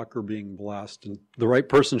luck or being blessed and the right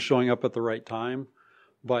person showing up at the right time.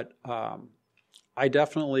 But I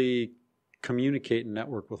definitely communicate and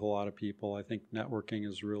network with a lot of people. I think networking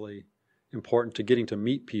is really important to getting to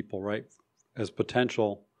meet people, right, as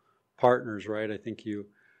potential partners, right? I think you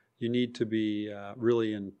need to be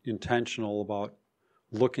really intentional about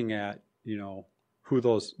looking at, who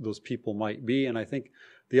those people might be. And I think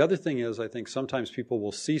the other thing is, I think sometimes people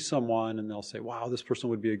will see someone and they'll say, wow, this person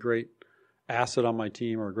would be a great asset on my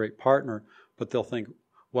team or a great partner, but they'll think,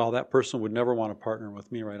 well, that person would never want to partner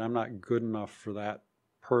with me, right? I'm not good enough for that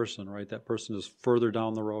person, right? That person is further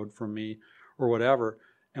down the road from me or whatever.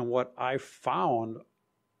 And what I found,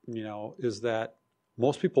 is that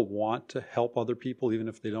most people want to help other people even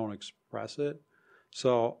if they don't express it.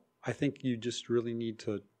 So I think you just really need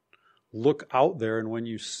to look out there, and when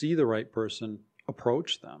you see the right person,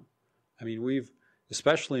 approach them. I mean,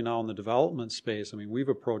 especially now in the development space, we've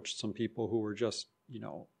approached some people who were just,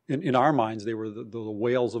 in our minds, they were the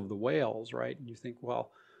whales of the whales, right? And you think,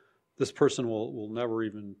 well, this person will never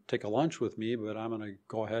even take a lunch with me, but I'm going to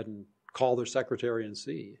go ahead and call their secretary and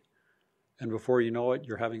see. And before you know it,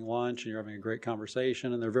 you're having lunch and you're having a great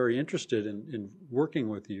conversation, and they're very interested in working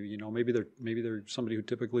with you. Maybe they're somebody who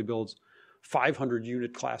typically builds 500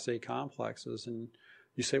 unit Class A complexes, and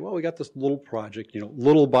you say, well, we got this little project,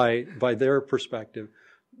 little by their perspective,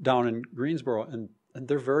 down in Greensboro, and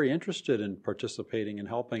they're very interested in participating and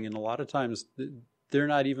helping. And a lot of times they're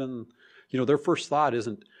not even, their first thought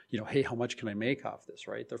isn't, hey, how much can I make off this,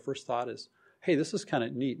 right? Their first thought is, hey, this is kind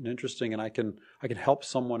of neat and interesting, and I can help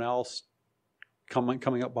someone else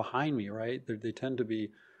coming up behind me, right? They tend to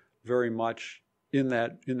be very much in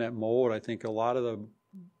that mode. I think a lot of the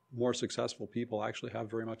more successful people actually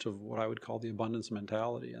have very much of what I would call the abundance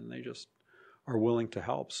mentality, and they just are willing to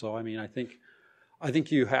help. So, I mean, I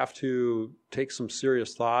think you have to take some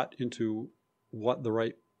serious thought into what the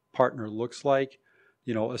right partner looks like.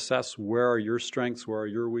 Assess where are your strengths, where are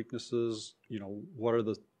your weaknesses. What are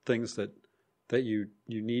the things that you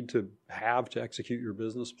need to have to execute your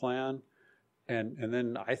business plan, and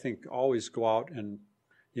then I think always go out and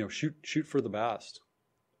shoot for the best.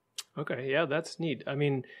 Okay, yeah, that's neat. I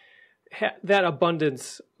mean, that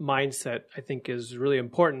abundance mindset, I think, is really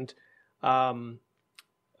important. A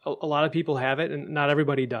lot of people have it, and not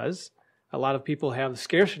everybody does. A lot of people have the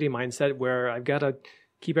scarcity mindset where I've got to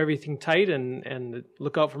keep everything tight and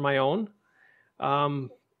look out for my own.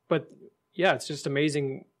 But yeah, it's just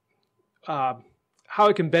amazing how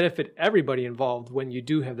it can benefit everybody involved when you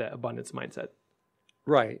do have that abundance mindset.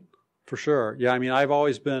 Right, for sure. Yeah, I mean, I've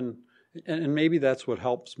always been, and maybe that's what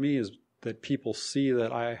helps me, is that people see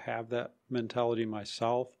that I have that mentality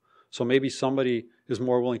myself. So maybe somebody is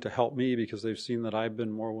more willing to help me because they've seen that I've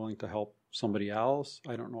been more willing to help somebody else.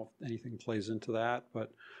 I don't know if anything plays into that,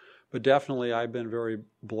 but definitely I've been very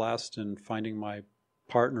blessed in finding my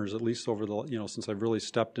partners, at least over the, since I've really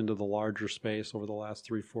stepped into the larger space over the last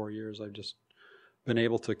 3-4 years. I've just been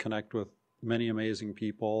able to connect with many amazing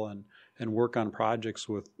people and work on projects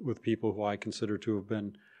with people who I consider to have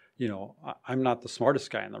been, I'm not the smartest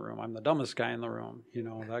guy in the room, I'm the dumbest guy in the room,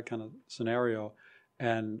 that kind of scenario.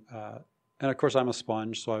 And of course I'm a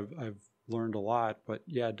sponge, so I've learned a lot. But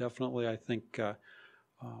yeah, definitely I think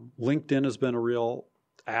LinkedIn has been a real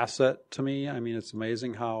asset to me. I mean, it's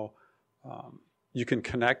amazing how you can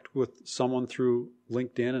connect with someone through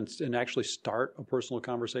LinkedIn and actually start a personal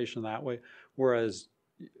conversation that way, whereas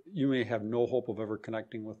you may have no hope of ever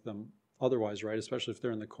connecting with them otherwise, right? Especially if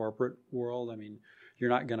they're in the corporate world. I mean, you're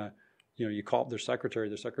not going to, you call up their secretary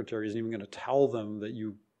isn't even going to tell them that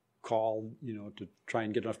you called, to try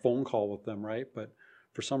and get a phone call with them, right? But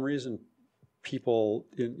for some reason, people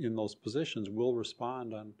in those positions will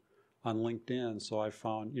respond on LinkedIn. So I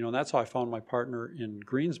found, and that's how I found my partner in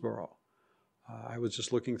Greensboro. I was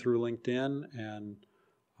just looking through LinkedIn, and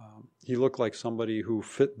he looked like somebody who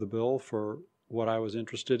fit the bill for what I was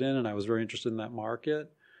interested in, and I was very interested in that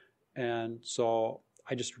market. And so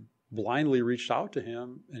I just blindly reached out to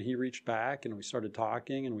him, and he reached back, and we started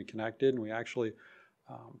talking, and we connected, and we actually,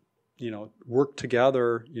 worked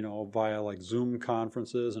together, via like Zoom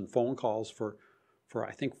conferences and phone calls for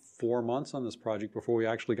I think 4 months on this project before we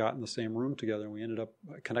actually got in the same room together. And we ended up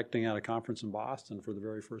connecting at a conference in Boston for the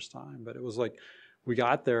very first time. But it was like we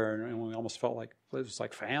got there and we almost felt like it was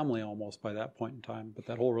like family almost by that point in time. But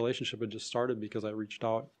that whole relationship had just started because I reached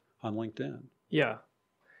out on LinkedIn. Yeah.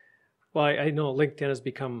 Well, I know LinkedIn has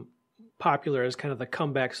become popular as kind of the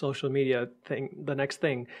comeback social media thing, the next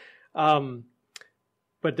thing.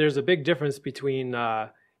 But there's a big difference between,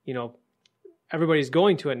 everybody's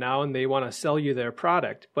going to it now and they want to sell you their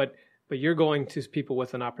product, but you're going to people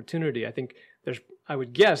with an opportunity. I think I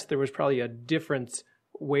would guess there was probably a different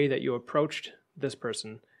way that you approached this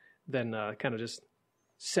person than kind of just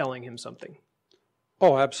selling him something.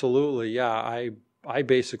 Oh, absolutely. Yeah. I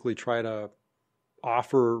basically try to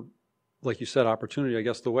offer, like you said, opportunity. I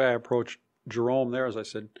guess the way I approached Jerome there is I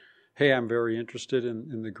said, hey, I'm very interested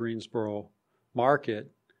in the Greensboro market.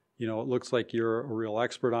 It looks like you're a real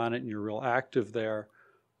expert on it and you're real active there.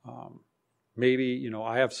 Maybe,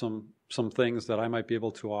 I have some things that I might be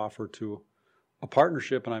able to offer to a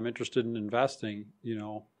partnership, and I'm interested in investing.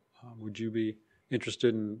 Would you be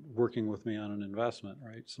interested in working with me on an investment,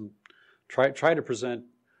 right? Try to present,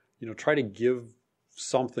 try to give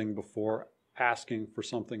something before asking for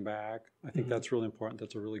something back. I think that's really important.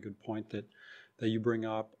 That's a really good point that you bring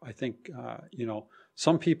up. I think,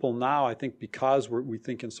 some people now, I think because we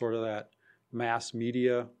think in sort of that mass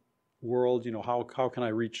media world, how can I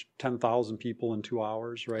reach 10,000 people in 2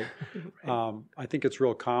 hours, right? Right. I think it's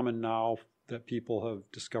real common now that people have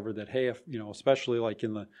discovered that, hey, if, especially like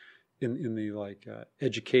in the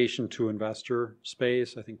education to investor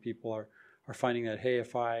space, I think people are finding that, hey,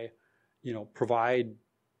 if I, provide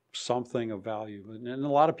something of value. And a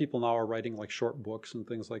lot of people now are writing like short books and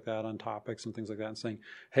things like that on topics and things like that, and saying,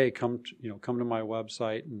 hey, come to my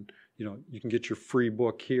website and, you can get your free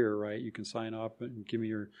book here, right? You can sign up and give me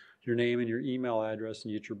your name and your email address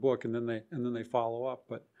and you get your book, and then they follow up.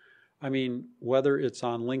 But I mean, whether it's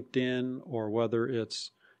on LinkedIn or whether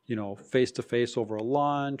it's, face-to-face over a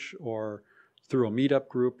lunch or through a meetup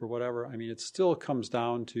group or whatever, I mean, it still comes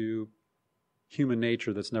down to human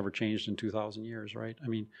nature that's never changed in 2,000 years, right? I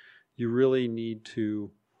mean, you really need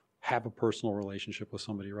to have a personal relationship with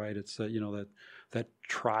somebody, right? It's that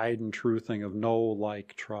tried and true thing of know,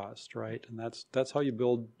 like, trust, right? And that's how you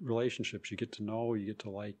build relationships. You get to know, you get to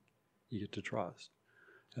like, you get to trust.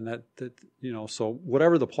 And that so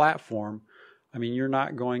whatever the platform, I mean, you're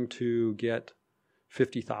not going to get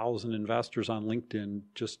 50,000 investors on LinkedIn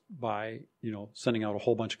just by, sending out a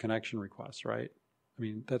whole bunch of connection requests, right? I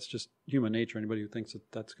mean, that's just human nature. Anybody who thinks that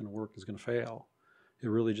that's going to work is going to fail. It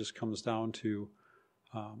really just comes down to,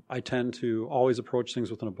 I tend to always approach things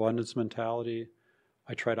with an abundance mentality.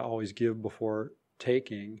 I try to always give before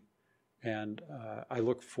taking. And I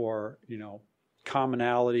look for,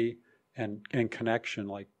 commonality and connection,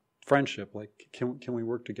 like friendship. Like, can we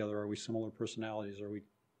work together? Are we similar personalities? Are we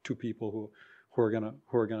two people who are gonna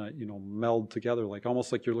meld together? Like,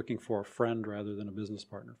 almost like you're looking for a friend rather than a business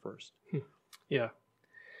partner first. Yeah.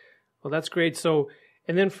 Well, that's great. So,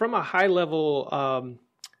 and then from a high level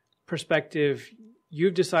perspective,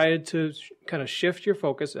 you've decided to kind of shift your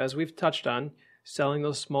focus, as we've touched on, selling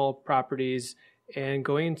those small properties and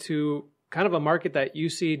going into kind of a market that you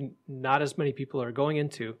see not as many people are going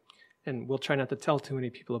into. And we'll try not to tell too many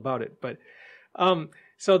people about it. But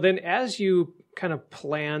so then as you kind of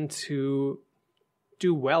plan to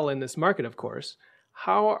do well in this market, of course,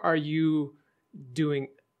 how are you doing,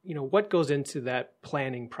 what goes into that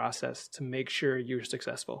planning process to make sure you're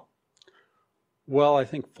successful? Well, I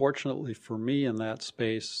think fortunately for me in that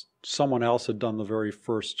space, someone else had done the very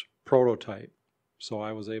first prototype. So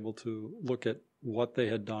I was able to look at what they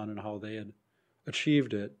had done and how they had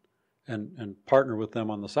achieved it and partner with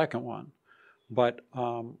them on the second one. But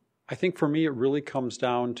I think for me, it really comes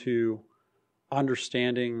down to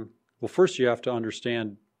understanding, well, first you have to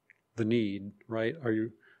understand the need, right?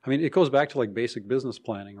 It goes back to like basic business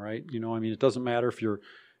planning, right? It doesn't matter if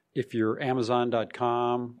you're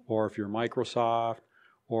Amazon.com or if you're Microsoft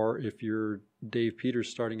or if you're Dave Peters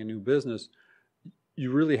starting a new business,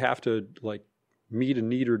 you really have to like meet a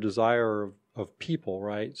need or desire of people,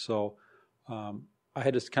 right? So I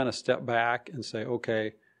had to kind of step back and say,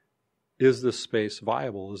 okay, is this space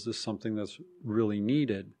viable? Is this something that's really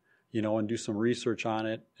needed? And do some research on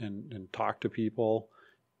it and talk to people,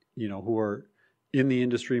 who are in the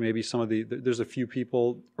industry. Maybe there's a few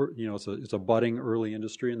people, it's a budding early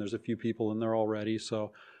industry and there's a few people in there already.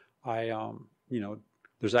 So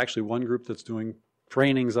there's actually one group that's doing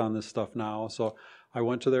trainings on this stuff now. So I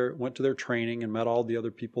went to their training and met all the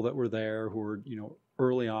other people that were there who were,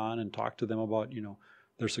 early on and talked to them about,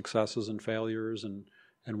 their successes and failures and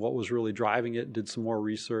what was really driving it. Did some more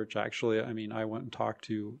research. Actually, I went and talked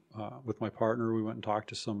to, with my partner, we went and talked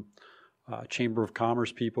to some Chamber of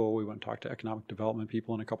Commerce people. We went and talked to economic development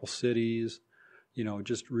people in a couple cities,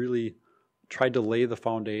 just really tried to lay the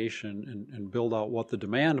foundation and build out what the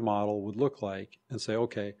demand model would look like and say,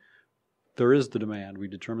 okay, there is the demand. We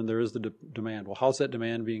determined there is the demand. Well, how's that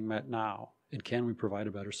demand being met now? And can we provide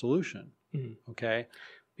a better solution? Mm-hmm. Okay.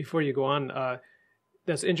 Before you go on,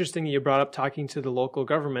 that's interesting that you brought up talking to the local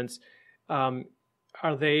governments.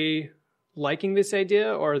 Are they liking this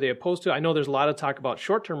idea or are they opposed to it? I know there's a lot of talk about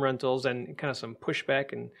short-term rentals and kind of some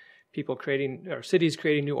pushback and people cities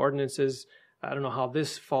creating new ordinances. I don't know how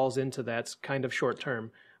this falls into that. It's kind of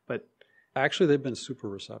short-term, but actually they've been super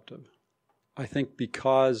receptive. I think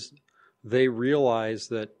because they realize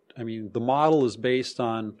that, the model is based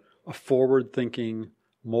on a forward-thinking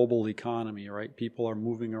mobile economy, right? People are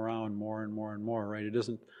moving around more and more and more, right? It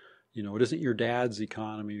isn't your dad's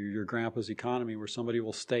economy or your grandpa's economy where somebody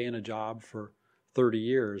will stay in a job for 30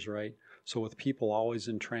 years, right? So with people always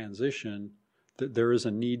in transition, there is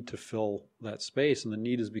a need to fill that space, and the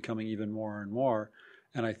need is becoming even more and more.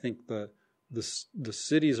 And I think the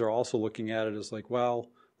cities are also looking at it as like,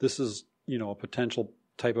 well, this is, a potential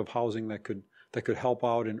type of housing that could help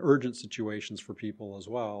out in urgent situations for people as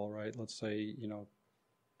well, right? Let's say,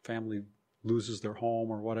 family loses their home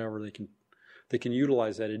or whatever, they can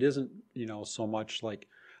utilize that. It isn't, so much like,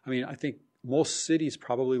 I think most cities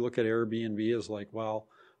probably look at Airbnb as like, well,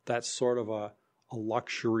 that's sort of a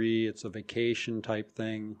luxury, it's a vacation type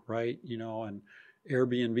thing, right? And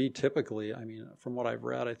Airbnb typically, from what I've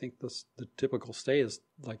read, I think the typical stay is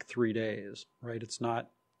like 3 days, right? It's not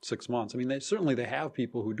 6 months. They have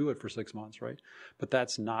people who do it for 6 months, right? But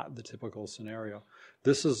that's not the typical scenario.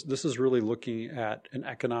 This is really looking at an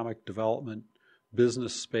economic development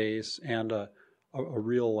business space and a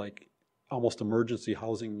real like almost emergency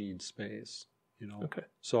housing needs space. Okay.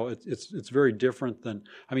 So it's very different than,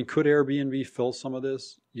 I mean, could Airbnb fill some of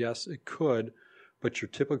this? Yes, it could. But your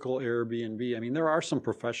typical Airbnb, I mean, there are some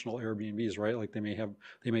professional Airbnbs, right? Like they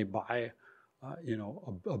may buy,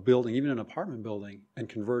 a building, even an apartment building, and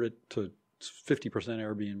convert it to 50%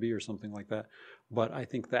 Airbnb or something like that. But I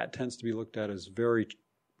think that tends to be looked at as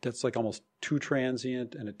that's like almost too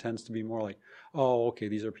transient, and it tends to be more like, oh, okay,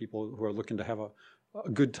 these are people who are looking to have a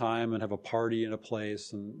good time and have a party in a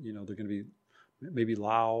place, and they're going to be maybe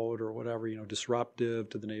loud or whatever, disruptive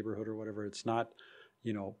to the neighborhood or whatever. It's not,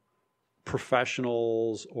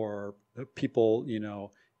 professionals or people,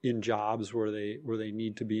 in jobs where they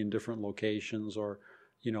need to be in different locations, or,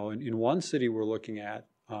 in one city we're looking at,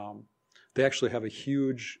 they actually have a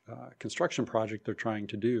huge construction project they're trying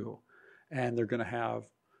to do, and they're going to have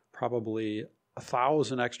probably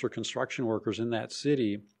 1,000 extra construction workers in that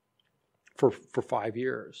city for 5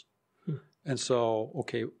 years. And so,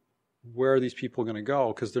 okay, where are these people going to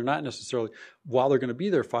go? Because they're not necessarily, while they're going to be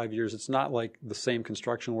there 5 years, it's not like the same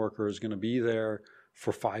construction worker is going to be there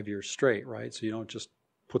for 5 years straight, right? So you don't just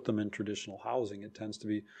put them in traditional housing. It tends to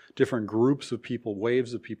be different groups of people,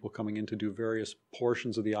 waves of people coming in to do various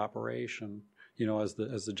portions of the operation, as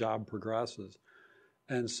the job progresses.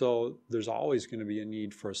 And so there's always going to be a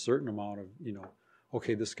need for a certain amount of,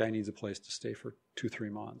 okay, this guy needs a place to stay for 2-3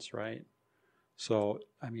 months, right? So,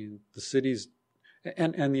 I mean, the cities,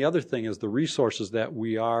 and the other thing is the resources that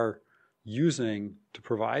we are using to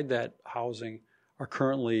provide that housing are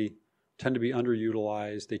currently tend to be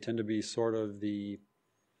underutilized. They tend to be sort of the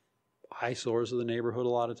eyesores of the neighborhood a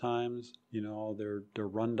lot of times. They're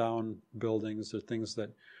rundown buildings. They're things that,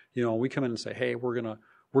 we come in and say, hey, we're gonna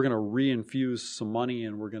reinfuse some money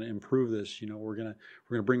and we're gonna improve this. We're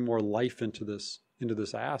gonna bring more life into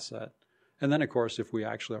this asset. And then, of course, if we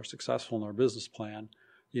actually are successful in our business plan,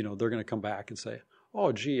 they're going to come back and say,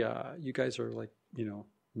 oh, gee, you guys are like,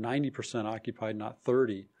 90% occupied, not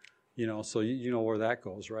 30, so you know where that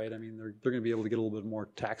goes, right? I mean, they're going to be able to get a little bit more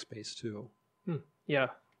tax base too. Yeah,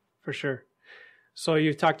 for sure. So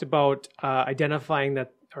you talked about identifying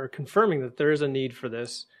that, or confirming that there is a need for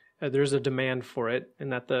this, there's a demand for it,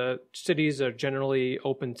 and that the cities are generally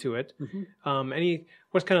open to it. Mm-hmm.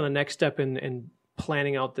 What's kind of the next step in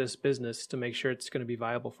planning out this business to make sure it's going to be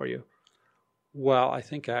viable for you? Well, I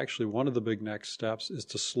think actually one of the big next steps is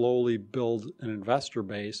to slowly build an investor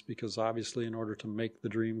base, because obviously in order to make the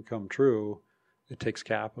dream come true, it takes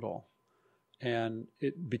capital. And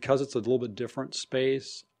because it's a little bit different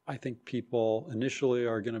space, I think people initially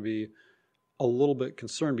are going to be a little bit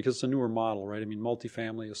concerned because it's a newer model, right? I mean,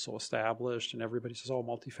 multifamily is so established and everybody says, oh,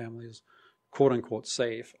 multifamily is quote unquote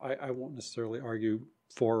safe. I won't necessarily argue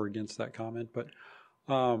for or against that comment, but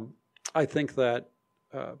I think that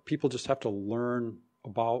people just have to learn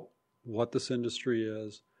about what this industry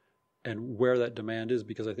is and where that demand is,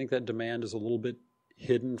 because I think that demand is a little bit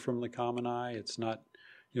hidden from the common eye. It's not,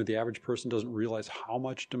 the average person doesn't realize how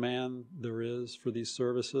much demand there is for these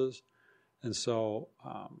services. And so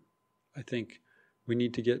I think we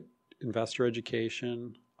need to get investor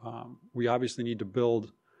education. We obviously need to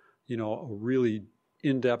build, a really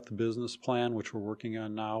in-depth business plan, which we're working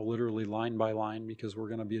on now, literally line by line, because we're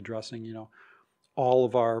going to be addressing, all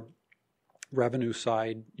of our revenue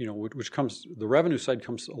side, the revenue side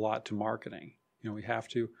comes a lot to marketing. We have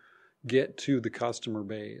to get to the customer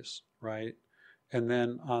base, right? And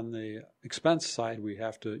then on the expense side, we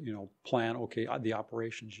have to, plan, okay, the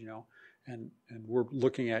operations, and we're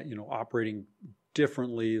looking at, operating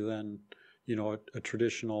differently than, a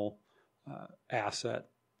traditional asset,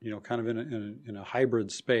 kind of in a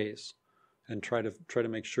hybrid space, and try to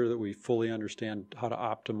make sure that we fully understand how to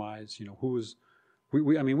optimize,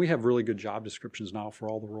 we have really good job descriptions now for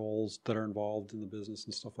all the roles that are involved in the business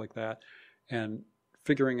and stuff like that. And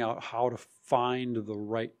figuring out how to find the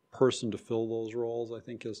right person to fill those roles, I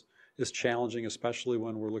think is challenging, especially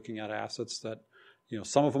when we're looking at assets that,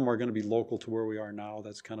 some of them are going to be local to where we are now.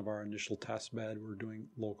 That's kind of our initial test bed. We're doing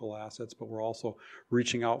local assets, but we're also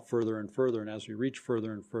reaching out further and further. And as we reach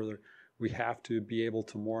further and further, we have to be able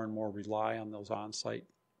to more and more rely on those on-site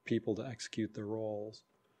people to execute their roles.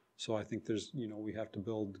 So I think we have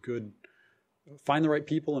to find the right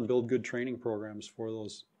people and build good training programs for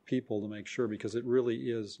those people to make sure, because it really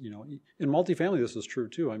is, in multifamily, this is true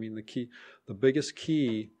too. I mean, the biggest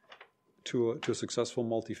key to a successful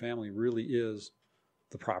multifamily really is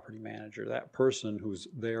the property manager, that person who's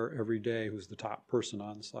there every day, who's the top person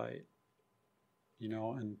on site,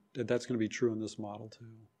 and that's going to be true in this model too.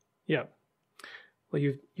 Yeah. Well,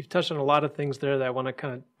 you've touched on a lot of things there that I want to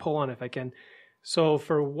kind of pull on if I can. So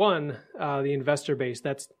for one, the investor base,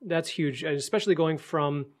 that's huge, especially going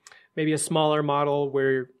from maybe a smaller model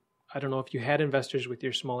where I don't know if you had investors with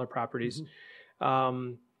your smaller properties,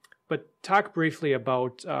 Mm-hmm. but talk briefly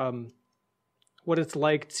about what it's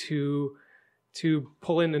like to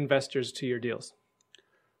pull in investors to your deals.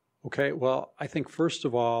 Okay, well, I think first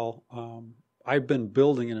of all, I've been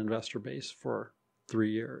building an investor base for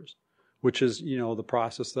 3 years, which is, the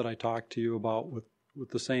process that I talked to you about with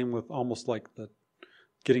the same with almost like the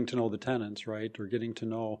getting to know the tenants, right? Or getting to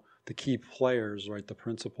know the key players, right? The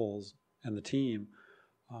principals and the team.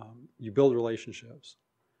 You build relationships.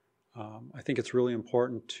 I think it's really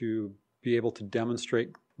important to be able to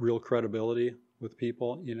demonstrate real credibility with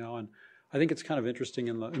people, and I think it's kind of interesting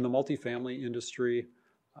in the multifamily industry.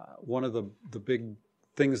 One of the big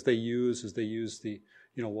things they use is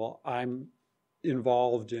well, I'm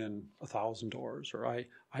involved in 1,000 doors, or I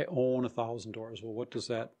own 1,000 doors. Well, what does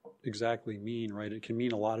that exactly mean, right? It can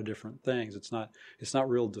mean a lot of different things. It's not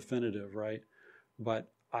real definitive, right? But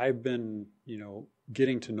I've been,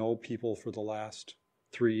 getting to know people for the last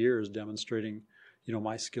 3 years, demonstrating,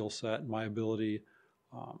 my skill set and my ability,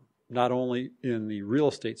 not only in the real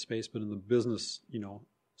estate space, but in the business,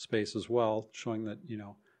 space as well, showing that,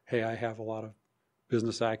 hey, I have a lot of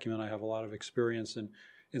business acumen. I have a lot of experience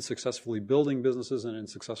in successfully building businesses and in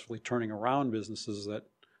successfully turning around businesses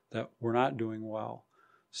that were not doing well.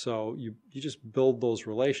 So you just build those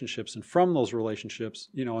relationships, and from those relationships,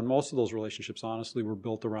 and most of those relationships, honestly, were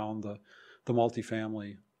built around the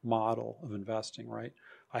multifamily model of investing, right?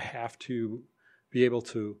 I have to be able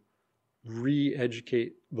to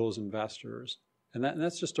re-educate those investors, and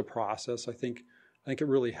that's just a process. I think it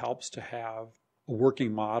really helps to have a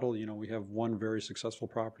working model. We have one very successful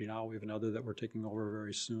property now. We have another that we're taking over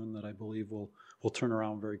very soon that I believe will turn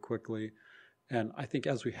around very quickly. And I think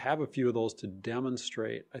as we have a few of those to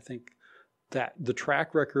demonstrate, I think that the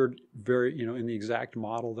track record in the exact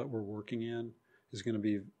model that we're working in is going to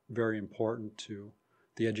be very important to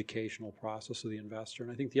the educational process of the investor.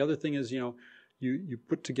 And I think the other thing is, you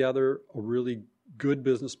put together a really good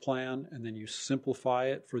business plan, and then you simplify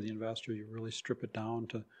it for the investor. You really strip it down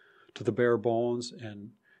to the bare bones. And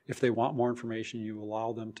if they want more information, you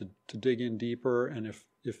allow them to dig in deeper. And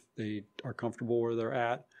if they are comfortable where they're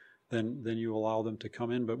at, then you allow them to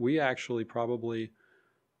come in. But we actually probably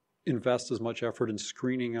invest as much effort in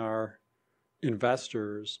screening our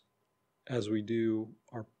investors as we do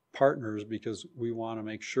our partners, because we want to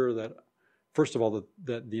make sure that, first of all,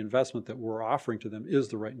 that the investment that we're offering to them is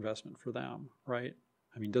the right investment for them, right?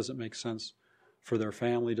 I mean, does it make sense for their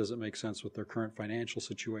family? Does it make sense with their current financial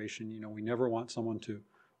situation? We never want someone to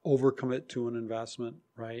overcommit to an investment,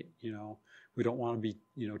 right? We don't want to be,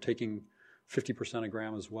 taking 50% of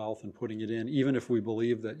grandma's wealth and putting it in, even if we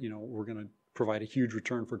believe that, we're going to provide a huge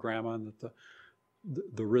return for grandma, and that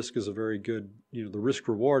the risk is a very good, the risk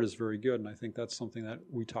reward is very good. And I think that's something that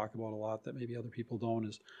we talk about a lot that maybe other people don't,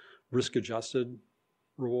 is risk adjusted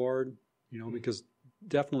reward, because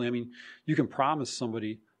definitely, I mean, you can promise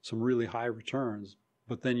somebody some really high returns,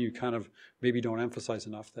 but then you kind of maybe don't emphasize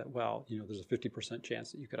enough that, well, there's a 50%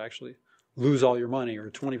 chance that you could actually lose all your money, or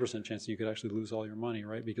a 20% chance that you could actually lose all your money,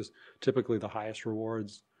 right? Because typically the highest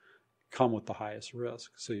rewards come with the highest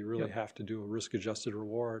risk. So you really have to do a risk-adjusted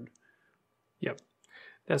reward. Yep,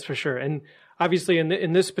 that's for sure. And obviously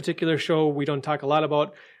in this particular show, we don't talk a lot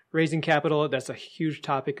about raising capital. That's a huge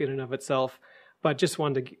topic in and of itself, but just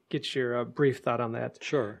wanted to get your brief thought on that.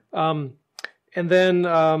 Sure. And then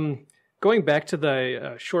going back to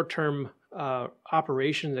the short-term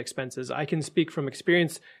operations expenses, I can speak from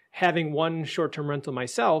experience having one short-term rental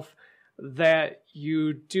myself, that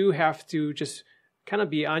you do have to just kind of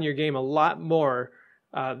be on your game a lot more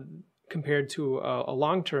compared to a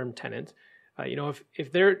long-term tenant.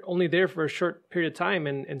 If they're only there for a short period of time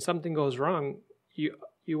and something goes wrong,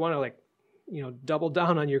 you want to double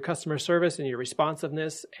down on your customer service and your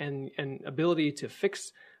responsiveness and ability to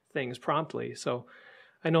fix things promptly. So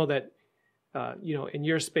I know that in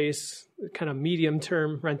your space, kind of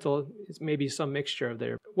medium-term rental is maybe some mixture of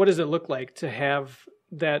there. What does it look like to have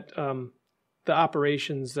that the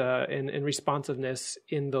operations and responsiveness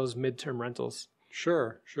in those mid-term rentals?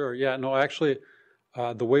 Sure. Yeah, no, actually,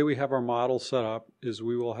 the way we have our model set up is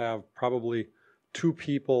we will have probably 2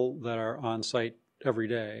 people that are on site every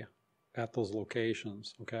day at those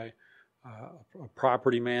locations, okay? A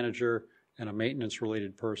property manager and a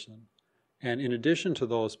maintenance-related person. And in addition to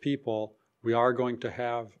those people, we are going to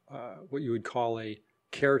have what you would call a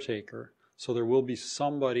caretaker. So there will be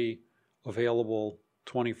somebody available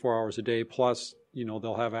 24 hours a day, plus,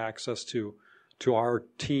 they'll have access to our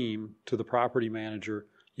team, to the property manager,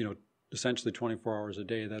 essentially 24 hours a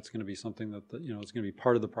day. That's going to be something that, it's going to be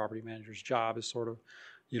part of the property manager's job, is sort of,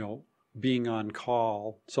 being on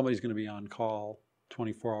call. Somebody's going to be on call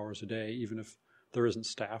 24 hours a day, even if there isn't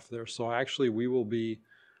staff there. So actually we will be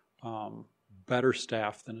better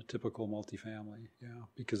staffed than a typical multifamily,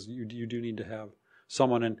 because you do need to have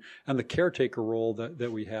someone, and the caretaker role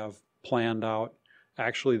that we have planned out,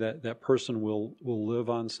 actually that person will live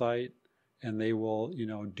on site, and they will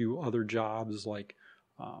do other jobs, like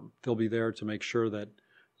they'll be there to make sure that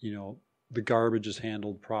the garbage is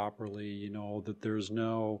handled properly, that there's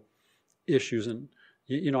no issues. And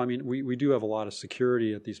we do have a lot of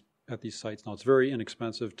security at these sites now. It's very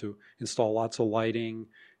inexpensive to install lots of lighting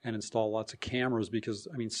and install lots of cameras, because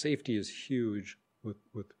safety is huge with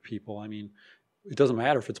people. It doesn't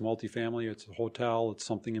matter if it's multifamily, it's a hotel, it's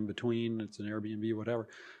something in between, it's an Airbnb, whatever.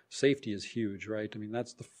 Safety is huge, right?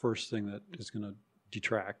 That's the first thing that is going to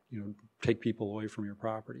detract, take people away from your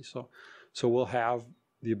property. So we'll have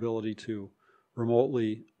the ability to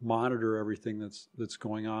remotely monitor everything that's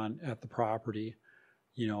going on at the property.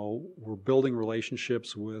 We're building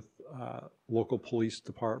relationships with local police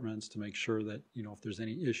departments to make sure that, if there's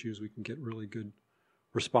any issues, we can get really good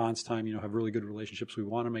response time, have really good relationships. We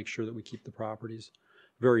want to make sure that we keep the properties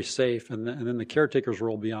very safe. And then the caretaker's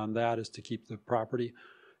role beyond that is to keep the property,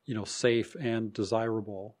 safe and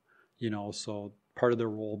desirable. So part of their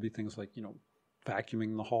role will be things like,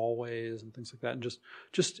 vacuuming the hallways and things like that. And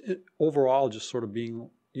just overall, just sort of being,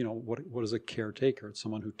 what is a caretaker? It's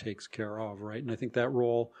someone who takes care of, right? And I think that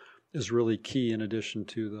role is really key, in addition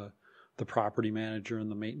to the property manager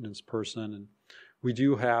and the maintenance person. And we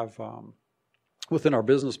do have, within our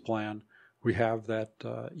business plan, we have that,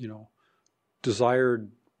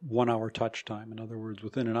 desired 1 hour touch time. In other words,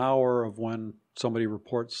 within an hour of when somebody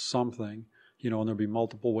reports something, and there'll be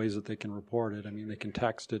multiple ways that they can report it. They can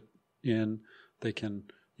text it in, they can,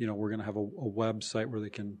 we're going to have a website where they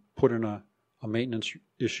can put in a maintenance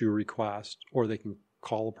issue request, or they can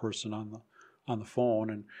call a person on the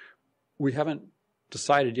phone. And we haven't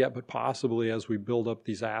decided yet, but possibly as we build up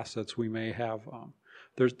these assets, we may have,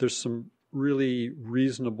 there's some really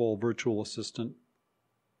reasonable virtual assistant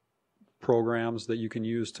programs that you can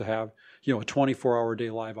use to have, a 24-hour day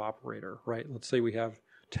live operator, right? Let's say we have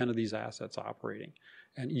 10 of these assets operating,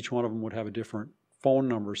 and each one of them would have a different phone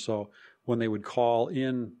number. So when they would call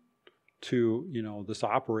in to, this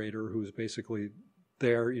operator who's basically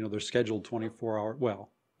there, they're scheduled 24 hours,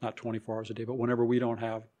 well, not 24 hours a day, but whenever we don't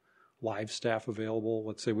have live staff available,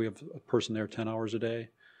 let's say we have a person there 10 hours a day,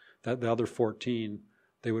 that the other 14,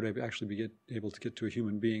 they would actually be able to get to a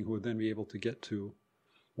human being who would then be able to get to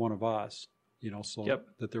one of us, so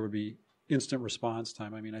that there would be instant response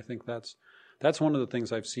time. I think that's one of the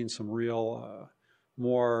things I've seen some real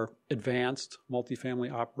more advanced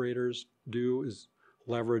multifamily operators do, is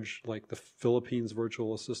leverage like the Philippines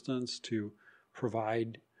virtual assistants to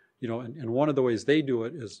provide, and one of the ways they do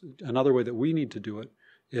it is, another way that we need to do it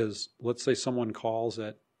is, let's say someone calls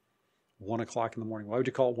at 1 o'clock in the morning. Why would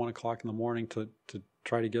you call at 1 o'clock in the morning to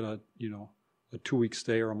try to get a 2-week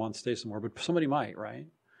stay or a month stay somewhere? But somebody might, right?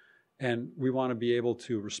 And we want to be able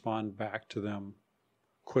to respond back to them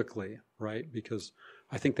quickly, right? Because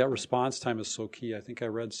I think that response time is so key. I think I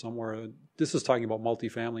read somewhere, this is talking about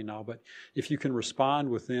multifamily now, but if you can respond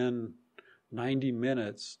within 90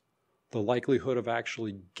 minutes, the likelihood of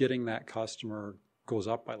actually getting that customer goes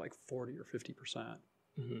up by like 40 or 50%.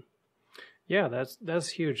 Mm-hmm. Yeah, that's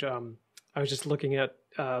huge. I was just looking at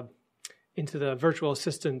into the virtual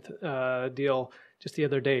assistant deal just the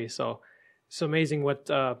other day. So it's amazing what's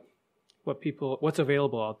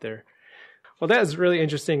available out there. Well, that is really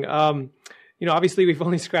interesting. Obviously we've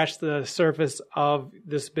only scratched the surface of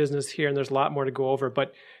this business here, and there's a lot more to go over,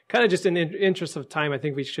 but kind of just in the interest of time, I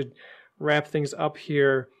think we should wrap things up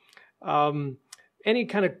here. Any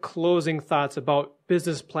kind of closing thoughts about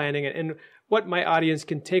business planning and what my audience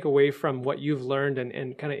can take away from what you've learned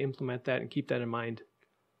and kind of implement that and keep that in mind?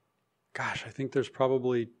 Gosh, I think there's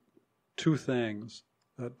probably two things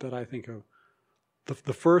that I think of.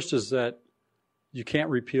 The first is that you can't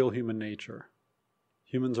repeal human nature.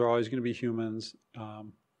 Humans are always going to be humans.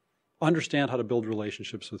 Understand how to build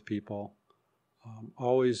relationships with people.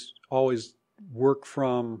 Always work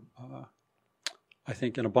from, I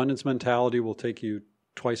think an abundance mentality will take you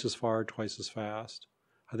twice as far, twice as fast.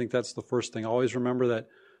 I think that's the first thing. Always remember that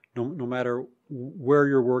no matter where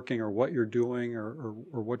you're working or what you're doing or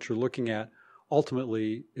what you're looking at,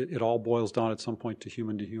 ultimately it all boils down at some point to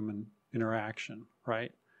human interaction,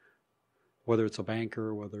 right? Whether it's a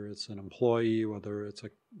banker, whether it's an employee, whether it's a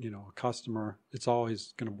customer, it's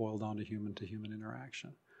always going to boil down to human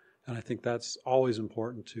interaction. And I think that's always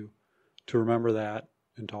important to remember that,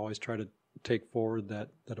 and to always try to take forward that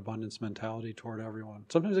abundance mentality toward everyone.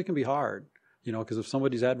 Sometimes it can be hard, because if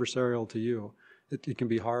somebody's adversarial to you, it can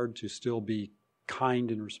be hard to still be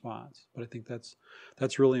kind in response. But I think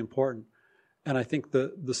that's really important. And I think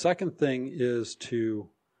the second thing is to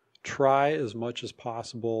try as much as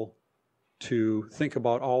possible to think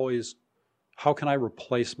about always, how can I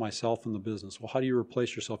replace myself in the business? Well, how do you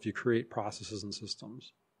replace yourself? You create processes and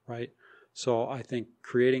systems, right? So I think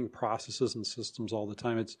creating processes and systems all the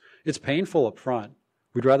time, it's painful up front.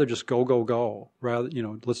 We'd rather just go, rather,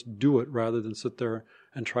 let's do it rather than sit there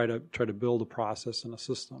and try to build a process and a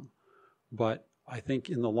system. But I think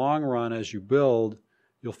in the long run, as you build,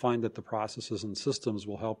 you'll find that the processes and systems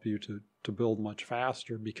will help you to build much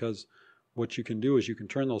faster, because what you can do is you can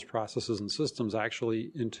turn those processes and systems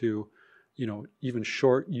actually into, even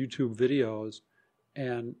short YouTube videos,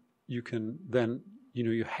 and you can then,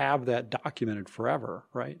 you have that documented forever,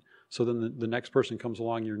 right? So then the next person comes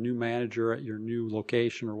along, your new manager at your new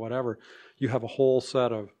location or whatever, you have a whole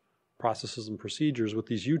set of processes and procedures with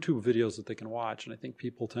these YouTube videos that they can watch. And I think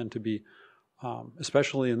people tend to be,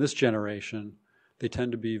 especially in this generation, they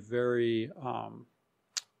tend to be very,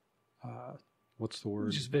 what's the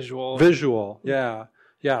word? Just visual. Visual, yeah.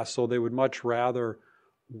 Yeah, so they would much rather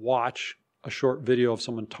watch a short video of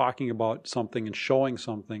someone talking about something and showing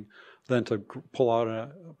something than to pull out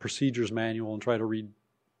a procedures manual and try to read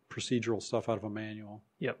procedural stuff out of a manual.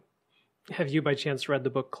 Yep. Have you by chance read the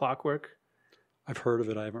book Clockwork? I've heard of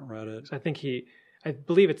it. I haven't read it. I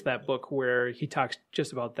believe it's that book where he talks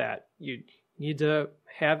just about that. You need to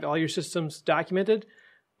have all your systems documented,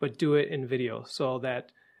 but do it in video so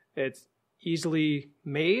that it's easily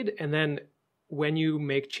made. And then when you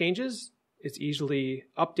make changes, it's easily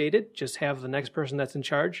updated. Just have the next person that's in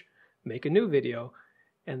charge make a new video,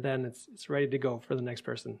 and then it's ready to go for the next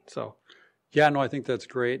person. So, yeah, no, I think that's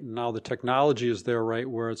great. And now the technology is there, right?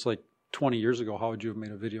 Where it's like 20 years ago, how would you have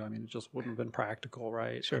made a video? I mean, it just wouldn't have been practical,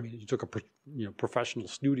 right? Sure. I mean, you took a professional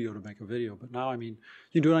studio to make a video, but now, I mean,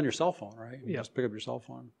 you can do it on your cell phone, right? You just pick up your cell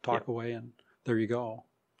phone, talk away, and there you go.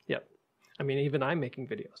 Yep. I mean, even I'm making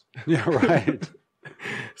videos. Yeah, right.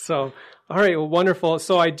 So, all right, well, wonderful.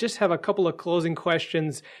 So I just have a couple of closing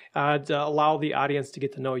questions to allow the audience to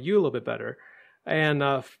get to know you a little bit better. And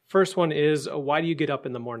first one is, why do you get up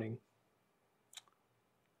in the morning?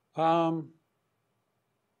 I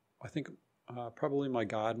think probably my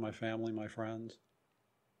God, my family, my friends,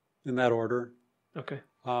 in that order. Okay.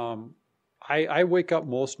 I wake up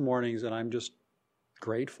most mornings and I'm just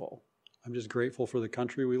grateful. I'm just grateful for the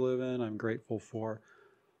country we live in. I'm grateful for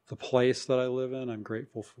the place that I live in. I'm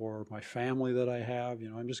grateful for my family that I have.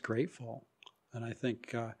 I'm just grateful. And I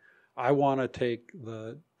think I want to take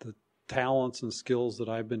the talents and skills that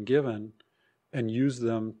I've been given and use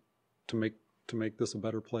them to make this a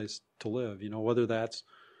better place to live. Whether that's,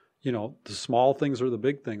 the small things or the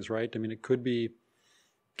big things, right? I mean, it could be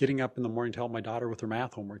getting up in the morning to help my daughter with her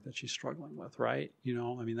math homework that she's struggling with, right?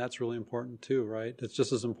 I mean, that's really important too, right? It's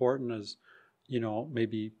just as important as,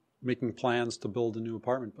 maybe making plans to build a new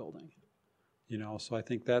apartment building, So I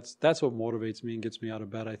think that's what motivates me and gets me out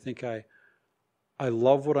of bed. I think I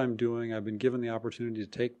love what I'm doing. I've been given the opportunity to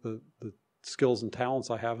take the skills and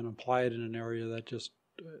talents I have and apply it in an area that just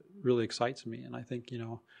really excites me. And I think,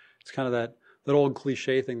 it's kind of that old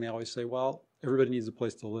cliche thing they always say, well, everybody needs a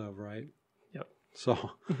place to live, right? Yep.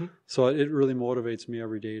 So, so it really motivates me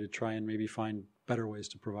every day to try and maybe find better ways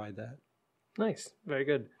to provide that. Nice. Very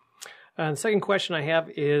good. And the second question I have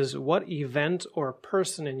is, what event or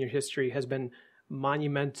person in your history has been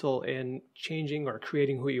monumental in changing or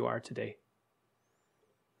creating who you are today?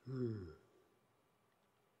 I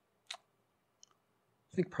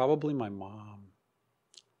think probably my mom.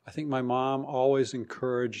 I think my mom always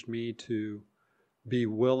encouraged me to be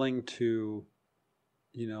willing to,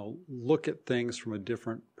 look at things from a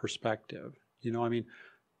different perspective. I mean,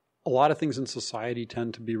 a lot of things in society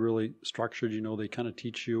tend to be really structured. They kind of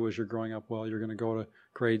teach you as you're growing up, well, you're going to go to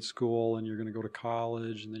grade school and you're going to go to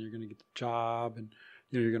college and then you're going to get the job and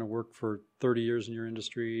you're going to work for 30 years in your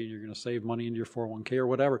industry and you're going to save money into your 401k or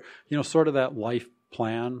whatever, sort of that life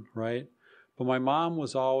plan, right? But my mom I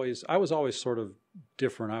was always sort of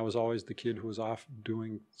different. I was always the kid who was off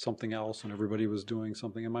doing something else and everybody was doing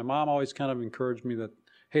something. And my mom always kind of encouraged me that,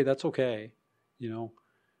 hey, that's okay.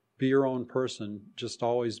 Be your own person. Just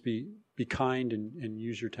always be kind and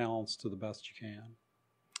use your talents to the best you can.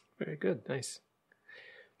 Very good. Nice.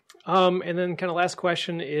 And then kind of last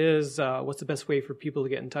question is, what's the best way for people to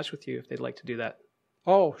get in touch with you if they'd like to do that?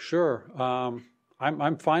 Oh, sure.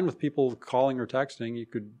 I'm fine with people calling or texting. You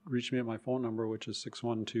could reach me at my phone number, which is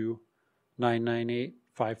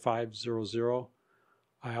 612-998-5500.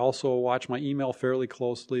 I also watch my email fairly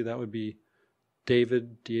closely. That would be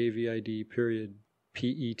David, D-A-V-I-D, period,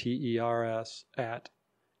 P-E-T-E-R-S, at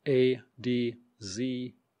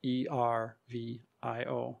ADZ ERVIO.com.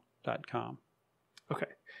 Okay.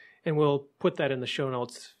 And we'll put that in the show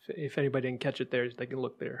notes. If anybody didn't catch it there, they can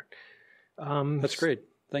look there. That's great.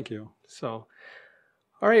 Thank you. So,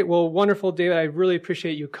 all right. Well, wonderful, David. I really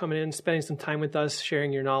appreciate you coming in, spending some time with us,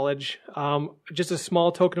 sharing your knowledge. Just a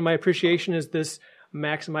small token of my appreciation is this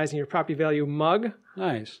Maximizing Your Property Value mug.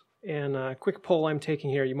 Nice. And a quick poll I'm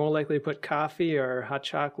taking here. Are you more likely to put coffee or hot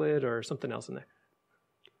chocolate or something else in there?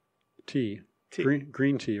 Tea.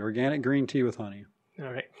 Green tea. Organic green tea with honey.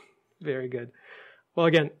 All right. Very good. Well,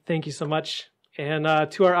 again, thank you so much. And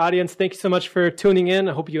to our audience, thank you so much for tuning in.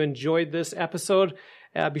 I hope you enjoyed this episode.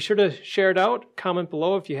 Be sure to share it out. Comment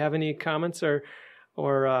below if you have any comments or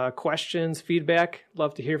questions, feedback.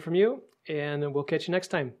 Love to hear from you. And we'll catch you next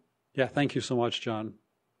time. Yeah, thank you so much, John.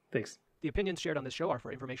 Thanks. The opinions shared on this show are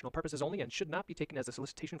for informational purposes only and should not be taken as a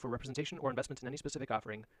solicitation for representation or investment in any specific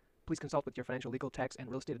offering. Please consult with your financial, legal, tax, and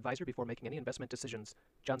real estate advisor before making any investment decisions.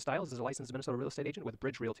 John Stiles is a licensed Minnesota real estate agent with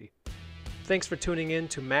Bridge Realty. Thanks for tuning in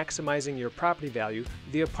to Maximizing Your Property Value,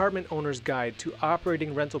 the apartment owner's guide to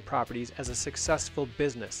operating rental properties as a successful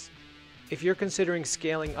business. If you're considering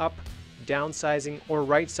scaling up, downsizing, or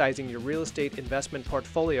right-sizing your real estate investment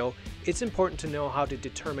portfolio, it's important to know how to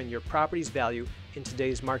determine your property's value in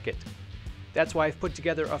today's market. That's why I've put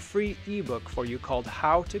together a free ebook for you called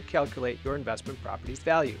How to Calculate Your Investment Property's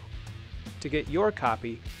Value. To get your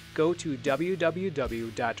copy, go to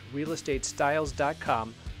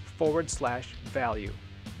www.realestatestyles.com/value.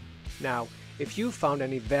 Now, if you found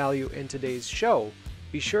any value in today's show,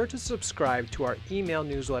 be sure to subscribe to our email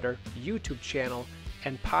newsletter, YouTube channel,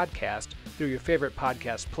 and podcast through your favorite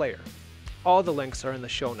podcast player. All the links are in the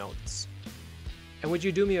show notes. And would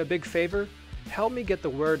you do me a big favor? Help me get the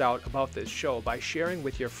word out about this show by sharing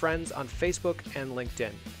with your friends on Facebook and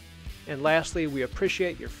LinkedIn. And lastly, we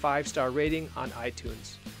appreciate your 5-star rating on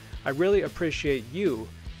iTunes. I really appreciate you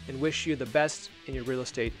and wish you the best in your real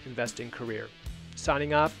estate investing career.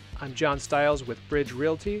 Signing off, I'm John Stiles with Bridge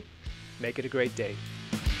Realty. Make it a great day.